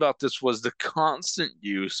got me about this was the constant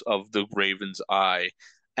use of the Raven's Eye,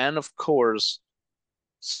 and of course,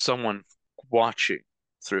 someone watching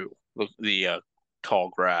through the tall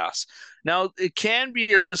grass. Now, it can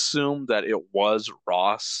be assumed that it was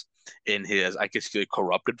Ross in his, I guess,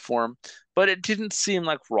 corrupted form, but it didn't seem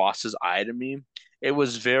like Ross's eye to me. It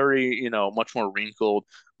was very, much more wrinkled,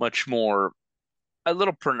 much more, a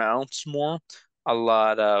little pronounced more. A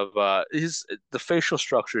lot of the facial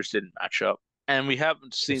structures didn't match up. And we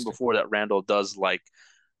haven't seen before that Randall does like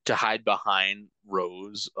to hide behind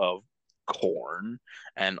rows of corn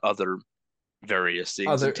and other various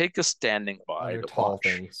things and take a standing by to tall watch.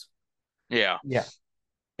 Things. Yeah. Yeah.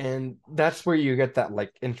 And that's where you get that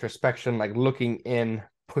like introspection, like looking in,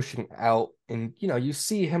 pushing out, and you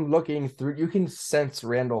see him looking through. You can sense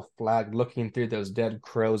Randall Flagg looking through those dead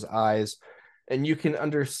crow's eyes, and you can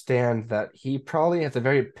understand that he probably has a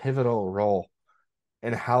very pivotal role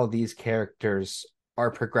in how these characters are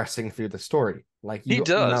progressing through the story. Like he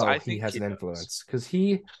does. I he think has an influence because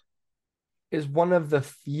he is one of the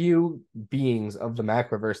few beings of the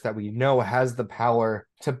Macroverse that we know has the power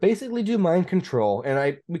to basically do mind control.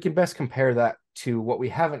 And we can best compare that to what we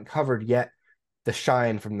haven't covered yet, the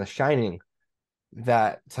Shine from The Shining,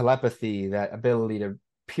 that telepathy, that ability to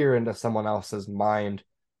peer into someone else's mind.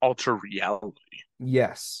 Alter reality.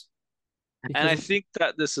 Yes. And I think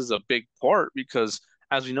that this is a big part because,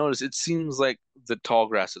 as we notice, it seems like the tall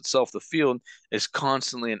grass itself, the field, is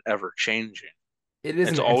constantly and ever changing.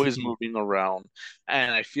 It's always moving around.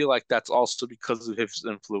 And I feel like that's also because of his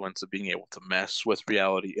influence of being able to mess with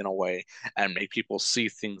reality in a way and make people see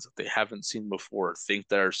things that they haven't seen before, think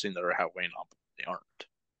that are seen that are happening on, but they aren't.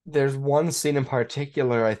 There's one scene in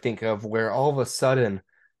particular I think of where all of a sudden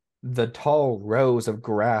the tall rows of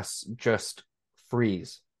grass just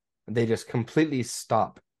freeze. They just completely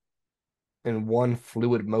stop in one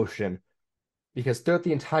fluid motion. Because throughout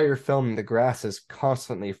the entire film, the grass is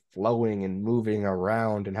constantly flowing and moving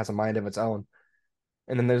around and has a mind of its own.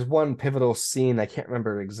 And then there's one pivotal scene, I can't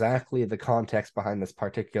remember exactly the context behind this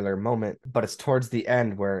particular moment, but it's towards the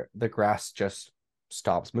end where the grass just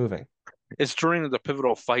stops moving. It's during the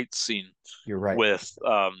pivotal fight scene. You're right. With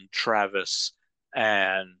Travis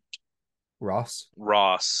and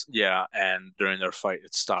Ross, yeah, and during their fight,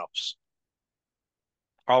 it stops.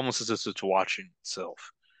 Almost as if it's watching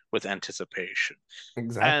itself with anticipation.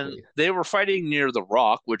 Exactly. And they were fighting near the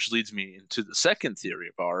rock, which leads me into the second theory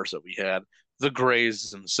of ours that we had, the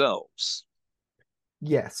Greys themselves.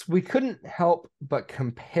 Yes, we couldn't help but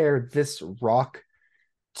compare this rock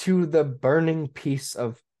to the burning piece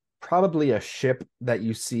of probably a ship that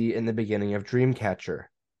you see in the beginning of Dreamcatcher.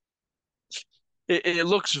 It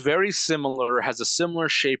looks very similar, has a similar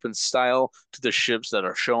shape and style to the ships that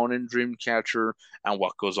are shown in Dreamcatcher and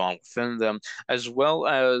what goes on within them, as well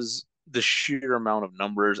as the sheer amount of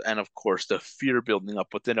numbers and of course the fear building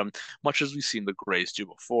up within them, much as we've seen the Greys do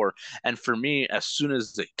before. And for me, as soon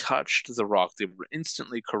as they touched the rock, they were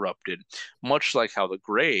instantly corrupted, much like how the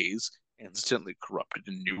Greys instantly corrupted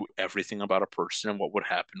and knew everything about a person and what would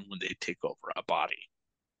happen when they take over a body.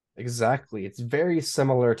 Exactly. It's very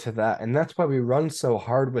similar to that. And that's why we run so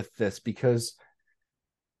hard with this, because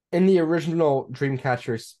in the original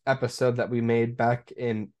Dreamcatchers episode that we made back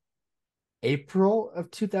in April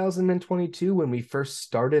of 2022, when we first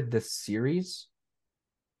started this series,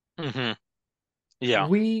 Hmm. Yeah.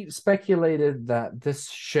 we speculated that this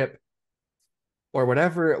ship or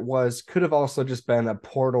whatever it was could have also just been a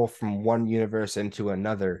portal from one universe into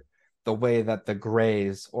another, the way that the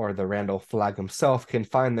Greys or the Randall Flagg himself can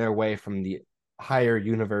find their way from the higher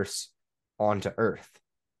universe onto Earth.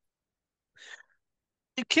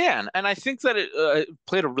 It can, and I think that it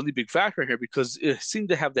played a really big factor here because it seemed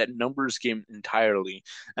to have that numbers game entirely.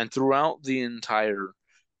 And throughout the entire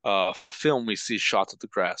film, we see shots of the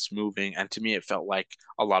grass moving, and to me, it felt like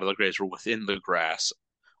a lot of the Greys were within the grass,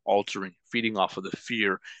 altering, feeding off of the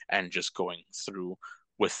fear, and just going through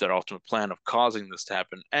with their ultimate plan of causing this to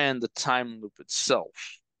happen, and the time loop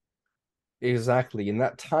itself. Exactly. And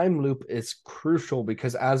that time loop is crucial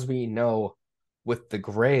because, as we know, with the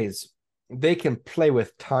Greys, they can play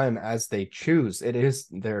with time as they choose. It is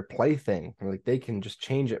their plaything. Like they can just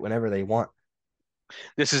change it whenever they want.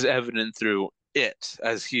 This is evident through it,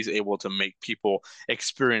 as he's able to make people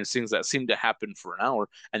experience things that seem to happen for an hour,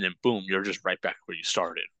 and then boom, you're just right back where you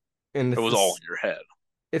started. And It it's was all this in your head.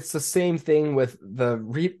 it's the same thing with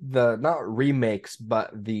the not remakes,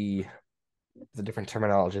 but the different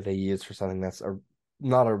terminology they use for something that's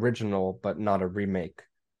not original, but not a remake.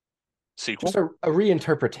 Just Sequel? a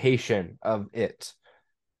reinterpretation of it.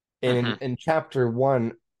 Hmm. In chapter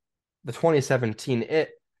one, the 2017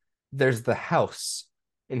 It, there's the house,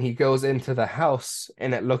 and he goes into the house,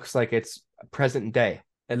 and it looks like it's present day.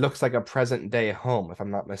 It looks like a present day home, if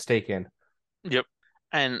I'm not mistaken. Yep.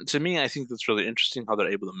 And to me, I think that's really interesting how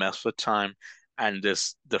they're able to mess with time. And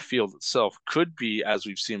the field itself could be, as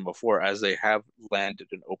we've seen before, as they have landed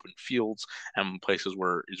in open fields and places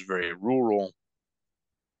where it's very rural,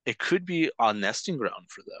 it could be a nesting ground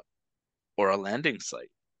for them or a landing site.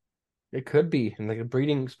 It could be like a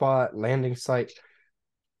breeding spot, landing site,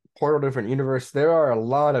 portal different universe. There are a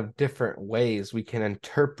lot of different ways we can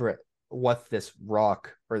interpret what this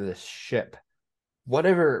rock or this ship,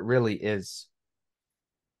 whatever it really is.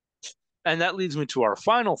 And that leads me to our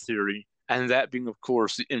final theory, and that being, of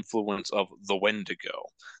course, the influence of the Wendigo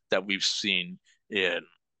that we've seen in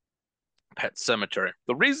Pet Cemetery.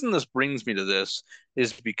 The reason this brings me to this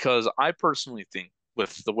is because I personally think,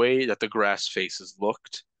 with the way that the grass faces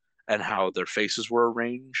looked and how their faces were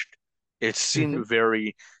arranged, it Mm-hmm. seemed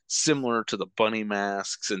very similar to the bunny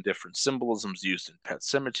masks and different symbolisms used in Pet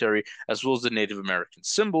Cemetery, as well as the Native American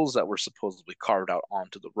symbols that were supposedly carved out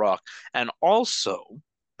onto the rock, and also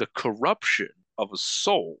the corruption of a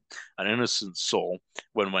soul, an innocent soul,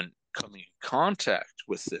 when coming in contact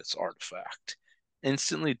with this artifact,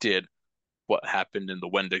 instantly did what happened in the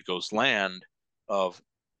Wendigo's land of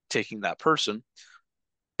taking that person,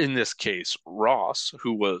 in this case, Ross,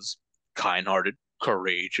 who was kind-hearted,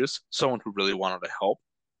 courageous, someone who really wanted to help,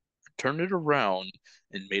 turned it around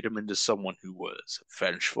and made him into someone who was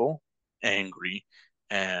vengeful, angry,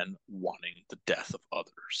 and wanting the death of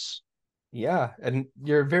others. Yeah, and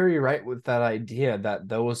you're very right with that idea that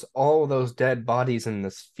those all those dead bodies in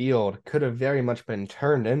this field could have very much been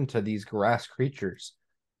turned into these grass creatures,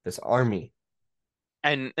 this army.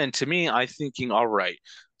 And to me, I thinking, all right,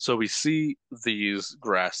 so we see these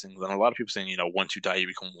grass things, and a lot of people saying, once you die, you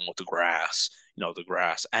become one with the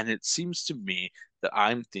grass. And it seems to me that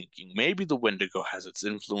I'm thinking maybe the Wendigo has its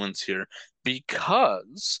influence here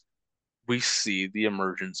because we see the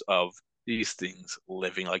emergence of these things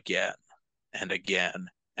living again and again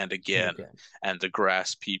and And again, again, and the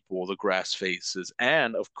grass people, the grass faces,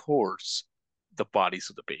 and of course, the bodies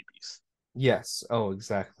of the babies yes, oh,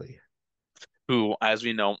 exactly. who, as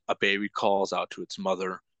we know, a baby calls out to its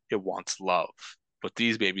mother. It wants love. But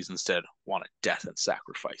these babies instead wanted death and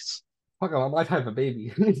sacrifice. Fuck, I'm my type of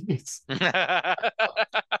baby.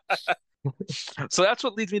 So that's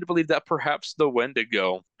what leads me to believe that perhaps the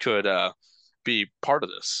Wendigo could be part of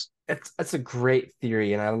this. It's a great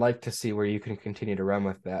theory, and I like to see where you can continue to run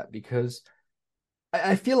with that because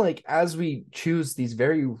I feel like as we choose these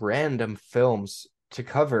very random films to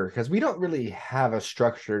cover, because we don't really have a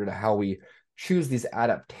structure to how we choose these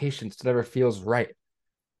adaptations, it never feels right.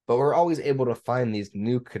 But we're always able to find these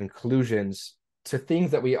new conclusions to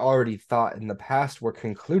things that we already thought in the past were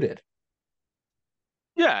concluded.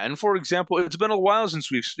 Yeah, and for example, it's been a while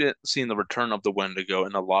since we've seen the return of the Wendigo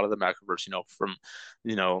in a lot of the Macroverse. From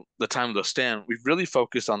the time of the stand, we've really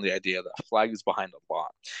focused on the idea that Flag is behind a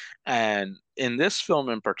lot. And in this film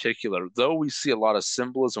in particular, though we see a lot of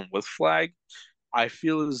symbolism with Flag, I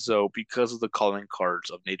feel as though because of the calling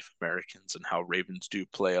cards of Native Americans and how ravens do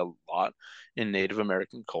play a lot in Native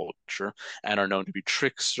American culture and are known to be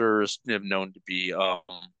tricksters, known to be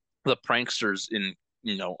the pranksters in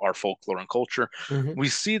our folklore and culture, Hmm. we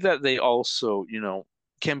see that they also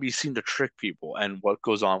can be seen to trick people. And what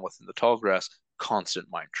goes on within the tall grass, constant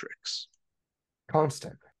mind tricks.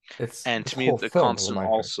 Constant. It's And the to me, whole the film is a constant mind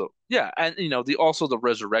trick. also, yeah, and the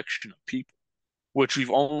resurrection of people, which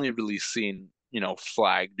we've only really seen,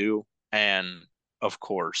 Flag do, and of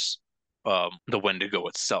course, the Wendigo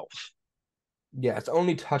itself. Yeah, it's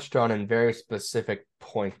only touched on in very specific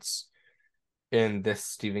points in this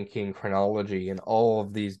Stephen King chronology and all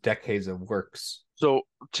of these decades of works. So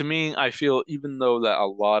to me, I feel even though that a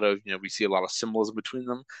lot of, we see a lot of symbolism between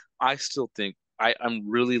them, I still think I'm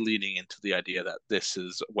really leaning into the idea that this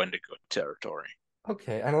is Wendigo territory.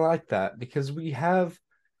 Okay, and I like that because we have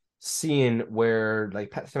seen where like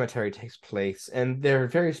Pet Cemetery takes place, and they're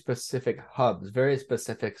very specific hubs, very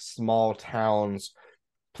specific small towns,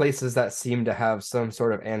 places that seem to have some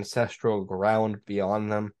sort of ancestral ground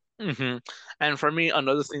beyond them. hmm And for me,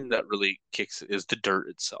 another thing that really kicks it is the dirt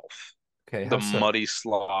itself. Okay, The how so? muddy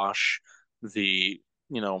slosh, the,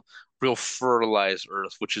 you know, real fertilized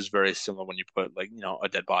earth, which is very similar when you put like, a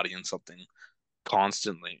dead body in something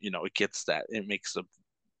constantly, it gets that. It makes the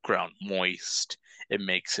ground moist. It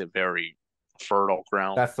makes it very fertile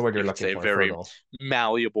ground. That's the word you're You could looking say for, very fertile.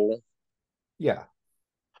 malleable. Yeah,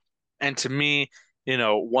 And to me,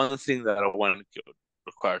 one thing that a one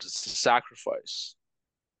requires is to sacrifice.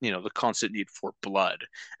 The constant need for blood,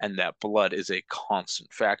 and that blood is a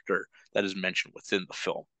constant factor that is mentioned within the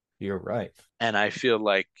film. you're right. And I feel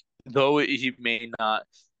like though he may not,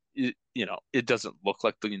 it doesn't look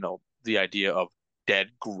like the idea of dead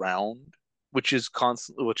ground, which is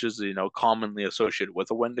commonly associated with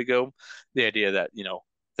a Wendigo, the idea that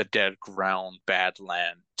the dead ground, bad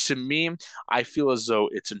land. To me, I feel as though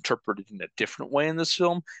it's interpreted in a different way in this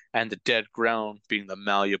film, and the dead ground being the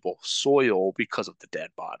malleable soil because of the dead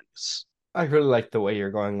bodies. I really like the way you're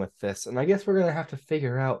going with this, and I guess we're gonna have to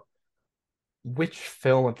figure out which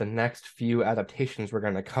film of the next few adaptations we're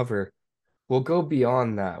gonna cover will go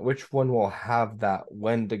beyond that. Which one will have that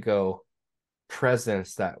Wendigo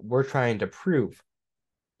presence that we're trying to prove?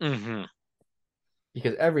 hmm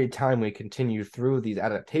Because every time we continue through these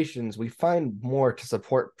adaptations, we find more to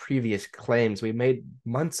support previous claims we made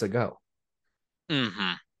months ago.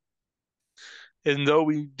 hmm And though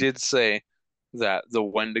we did say that the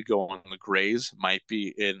Wendigo and the Greys might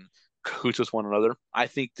be in cahoots with one another, I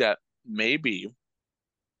think that maybe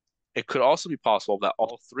it could also be possible that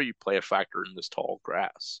all three play a factor in this tall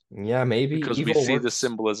grass Yeah, maybe because we evil see the works.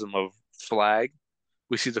 symbolism of Flag,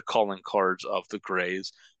 we see the calling cards of the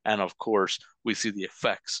Greys, and of course, we see the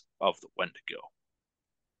effects of the Wendigo.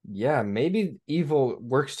 Yeah, maybe evil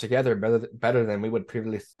works together better than we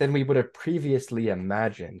would have previously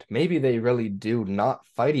imagined. Maybe they really do not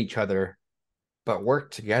fight each other, but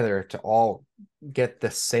work together to all get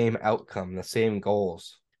the same outcome, the same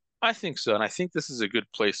goals. I think so, and I think this is a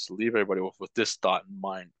good place to leave everybody with this thought in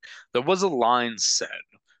mind. There was a line said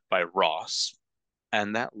by Ross,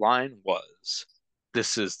 and that line was,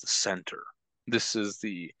 "This is the center. This is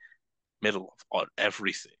the middle of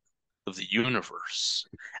everything, of the universe."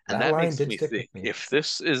 And That that line makes did me stick think, with me. if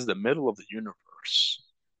this is the middle of the universe,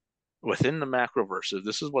 within the macroverse, if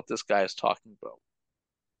this is what this guy is talking about,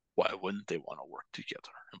 why wouldn't they want to work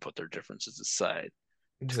together and put their differences aside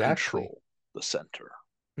to Exactly. control the center?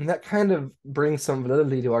 And that kind of brings some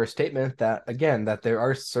validity to our statement that, again, that there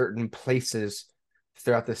are certain places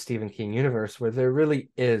throughout the Stephen King universe where there really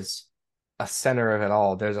is a center of it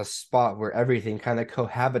all. There's a spot where everything kind of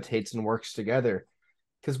cohabitates and works together.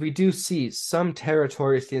 Because we do see some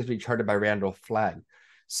territory seems to be charted by Randall Flagg.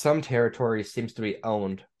 Some territory seems to be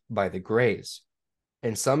owned by the Greys.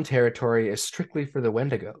 And some territory is strictly for the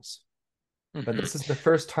Wendigos. But hmm this is the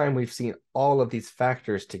first time we've seen all of these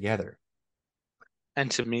factors together. And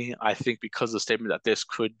to me, I think because of the statement that this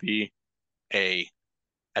could be a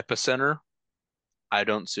epicenter, I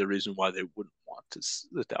don't see a reason why they wouldn't want to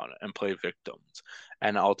sit down and play victims.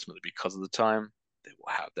 And ultimately, because of the time, they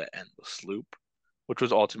will have that endless loop, which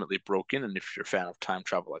was ultimately broken. And if you're a fan of time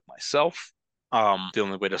travel like myself, the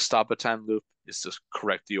only way to stop a time loop is to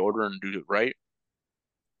correct the order and do it right.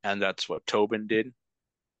 And that's what Tobin did.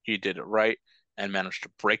 He did it right and managed to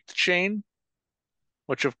break the chain,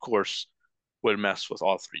 which of course would mess with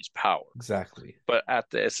all three's power. Exactly. But at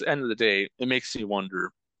the end of the day, it makes me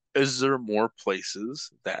wonder, is there more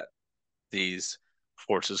places that these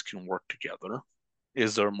forces can work together?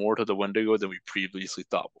 Is there more to the Wendigo than we previously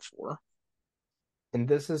thought before? And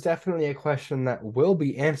this is definitely a question that will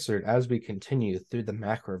be answered as we continue through the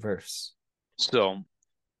Macroverse. So,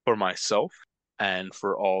 for myself and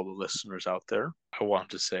for all the listeners out there, I want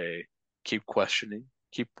to say keep questioning,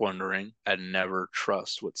 keep wondering, and never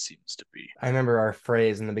trust what seems to be. I remember our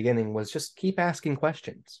phrase in the beginning was just keep asking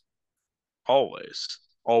questions. Always,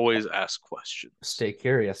 always ask questions. Stay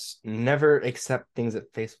curious. Never accept things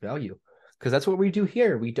at face value. Because that's what we do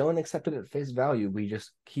here. We don't accept it at face value. We just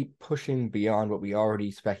keep pushing beyond what we already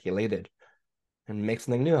speculated and make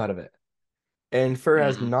something new out of it. And for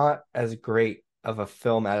as not as great of a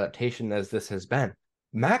film adaptation as this has been,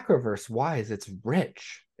 Macroverse wise, it's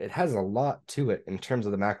rich. It has a lot to it in terms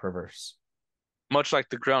of the Macroverse. Much like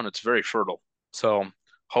the ground, it's very fertile. So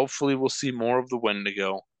hopefully we'll see more of the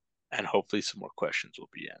Wendigo, and hopefully some more questions will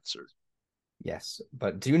be answered. Yes,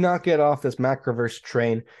 but do not get off this Macroverse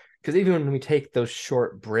train, because even when we take those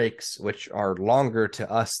short breaks, which are longer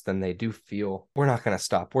to us than they do feel, we're not going to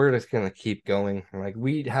stop. We're just going to keep going. Like,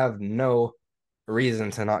 we have no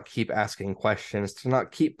reason to not keep asking questions, to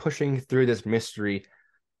not keep pushing through this mystery,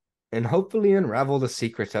 and hopefully unravel the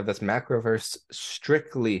secrets of this Macroverse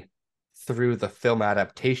strictly through the film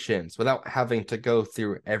adaptations without having to go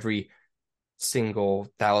through every single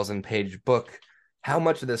 1,000-page book. How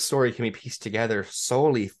much of this story can be pieced together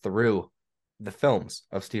solely through the films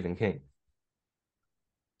of Stephen King?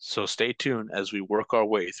 So stay tuned as we work our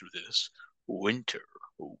way through this winter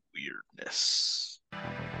weirdness.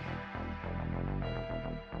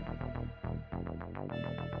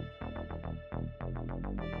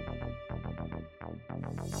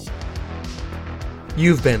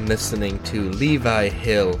 You've been listening to Levi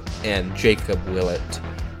Hill and Jacob Willett,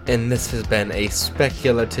 and this has been a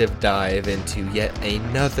speculative dive into yet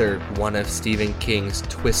another one of Stephen King's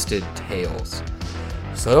twisted tales.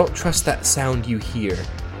 So don't trust that sound you hear.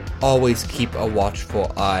 Always keep a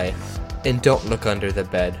watchful eye, and don't look under the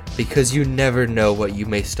bed, because you never know what you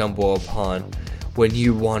may stumble upon when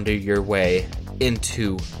you wander your way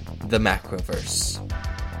into the Macroverse.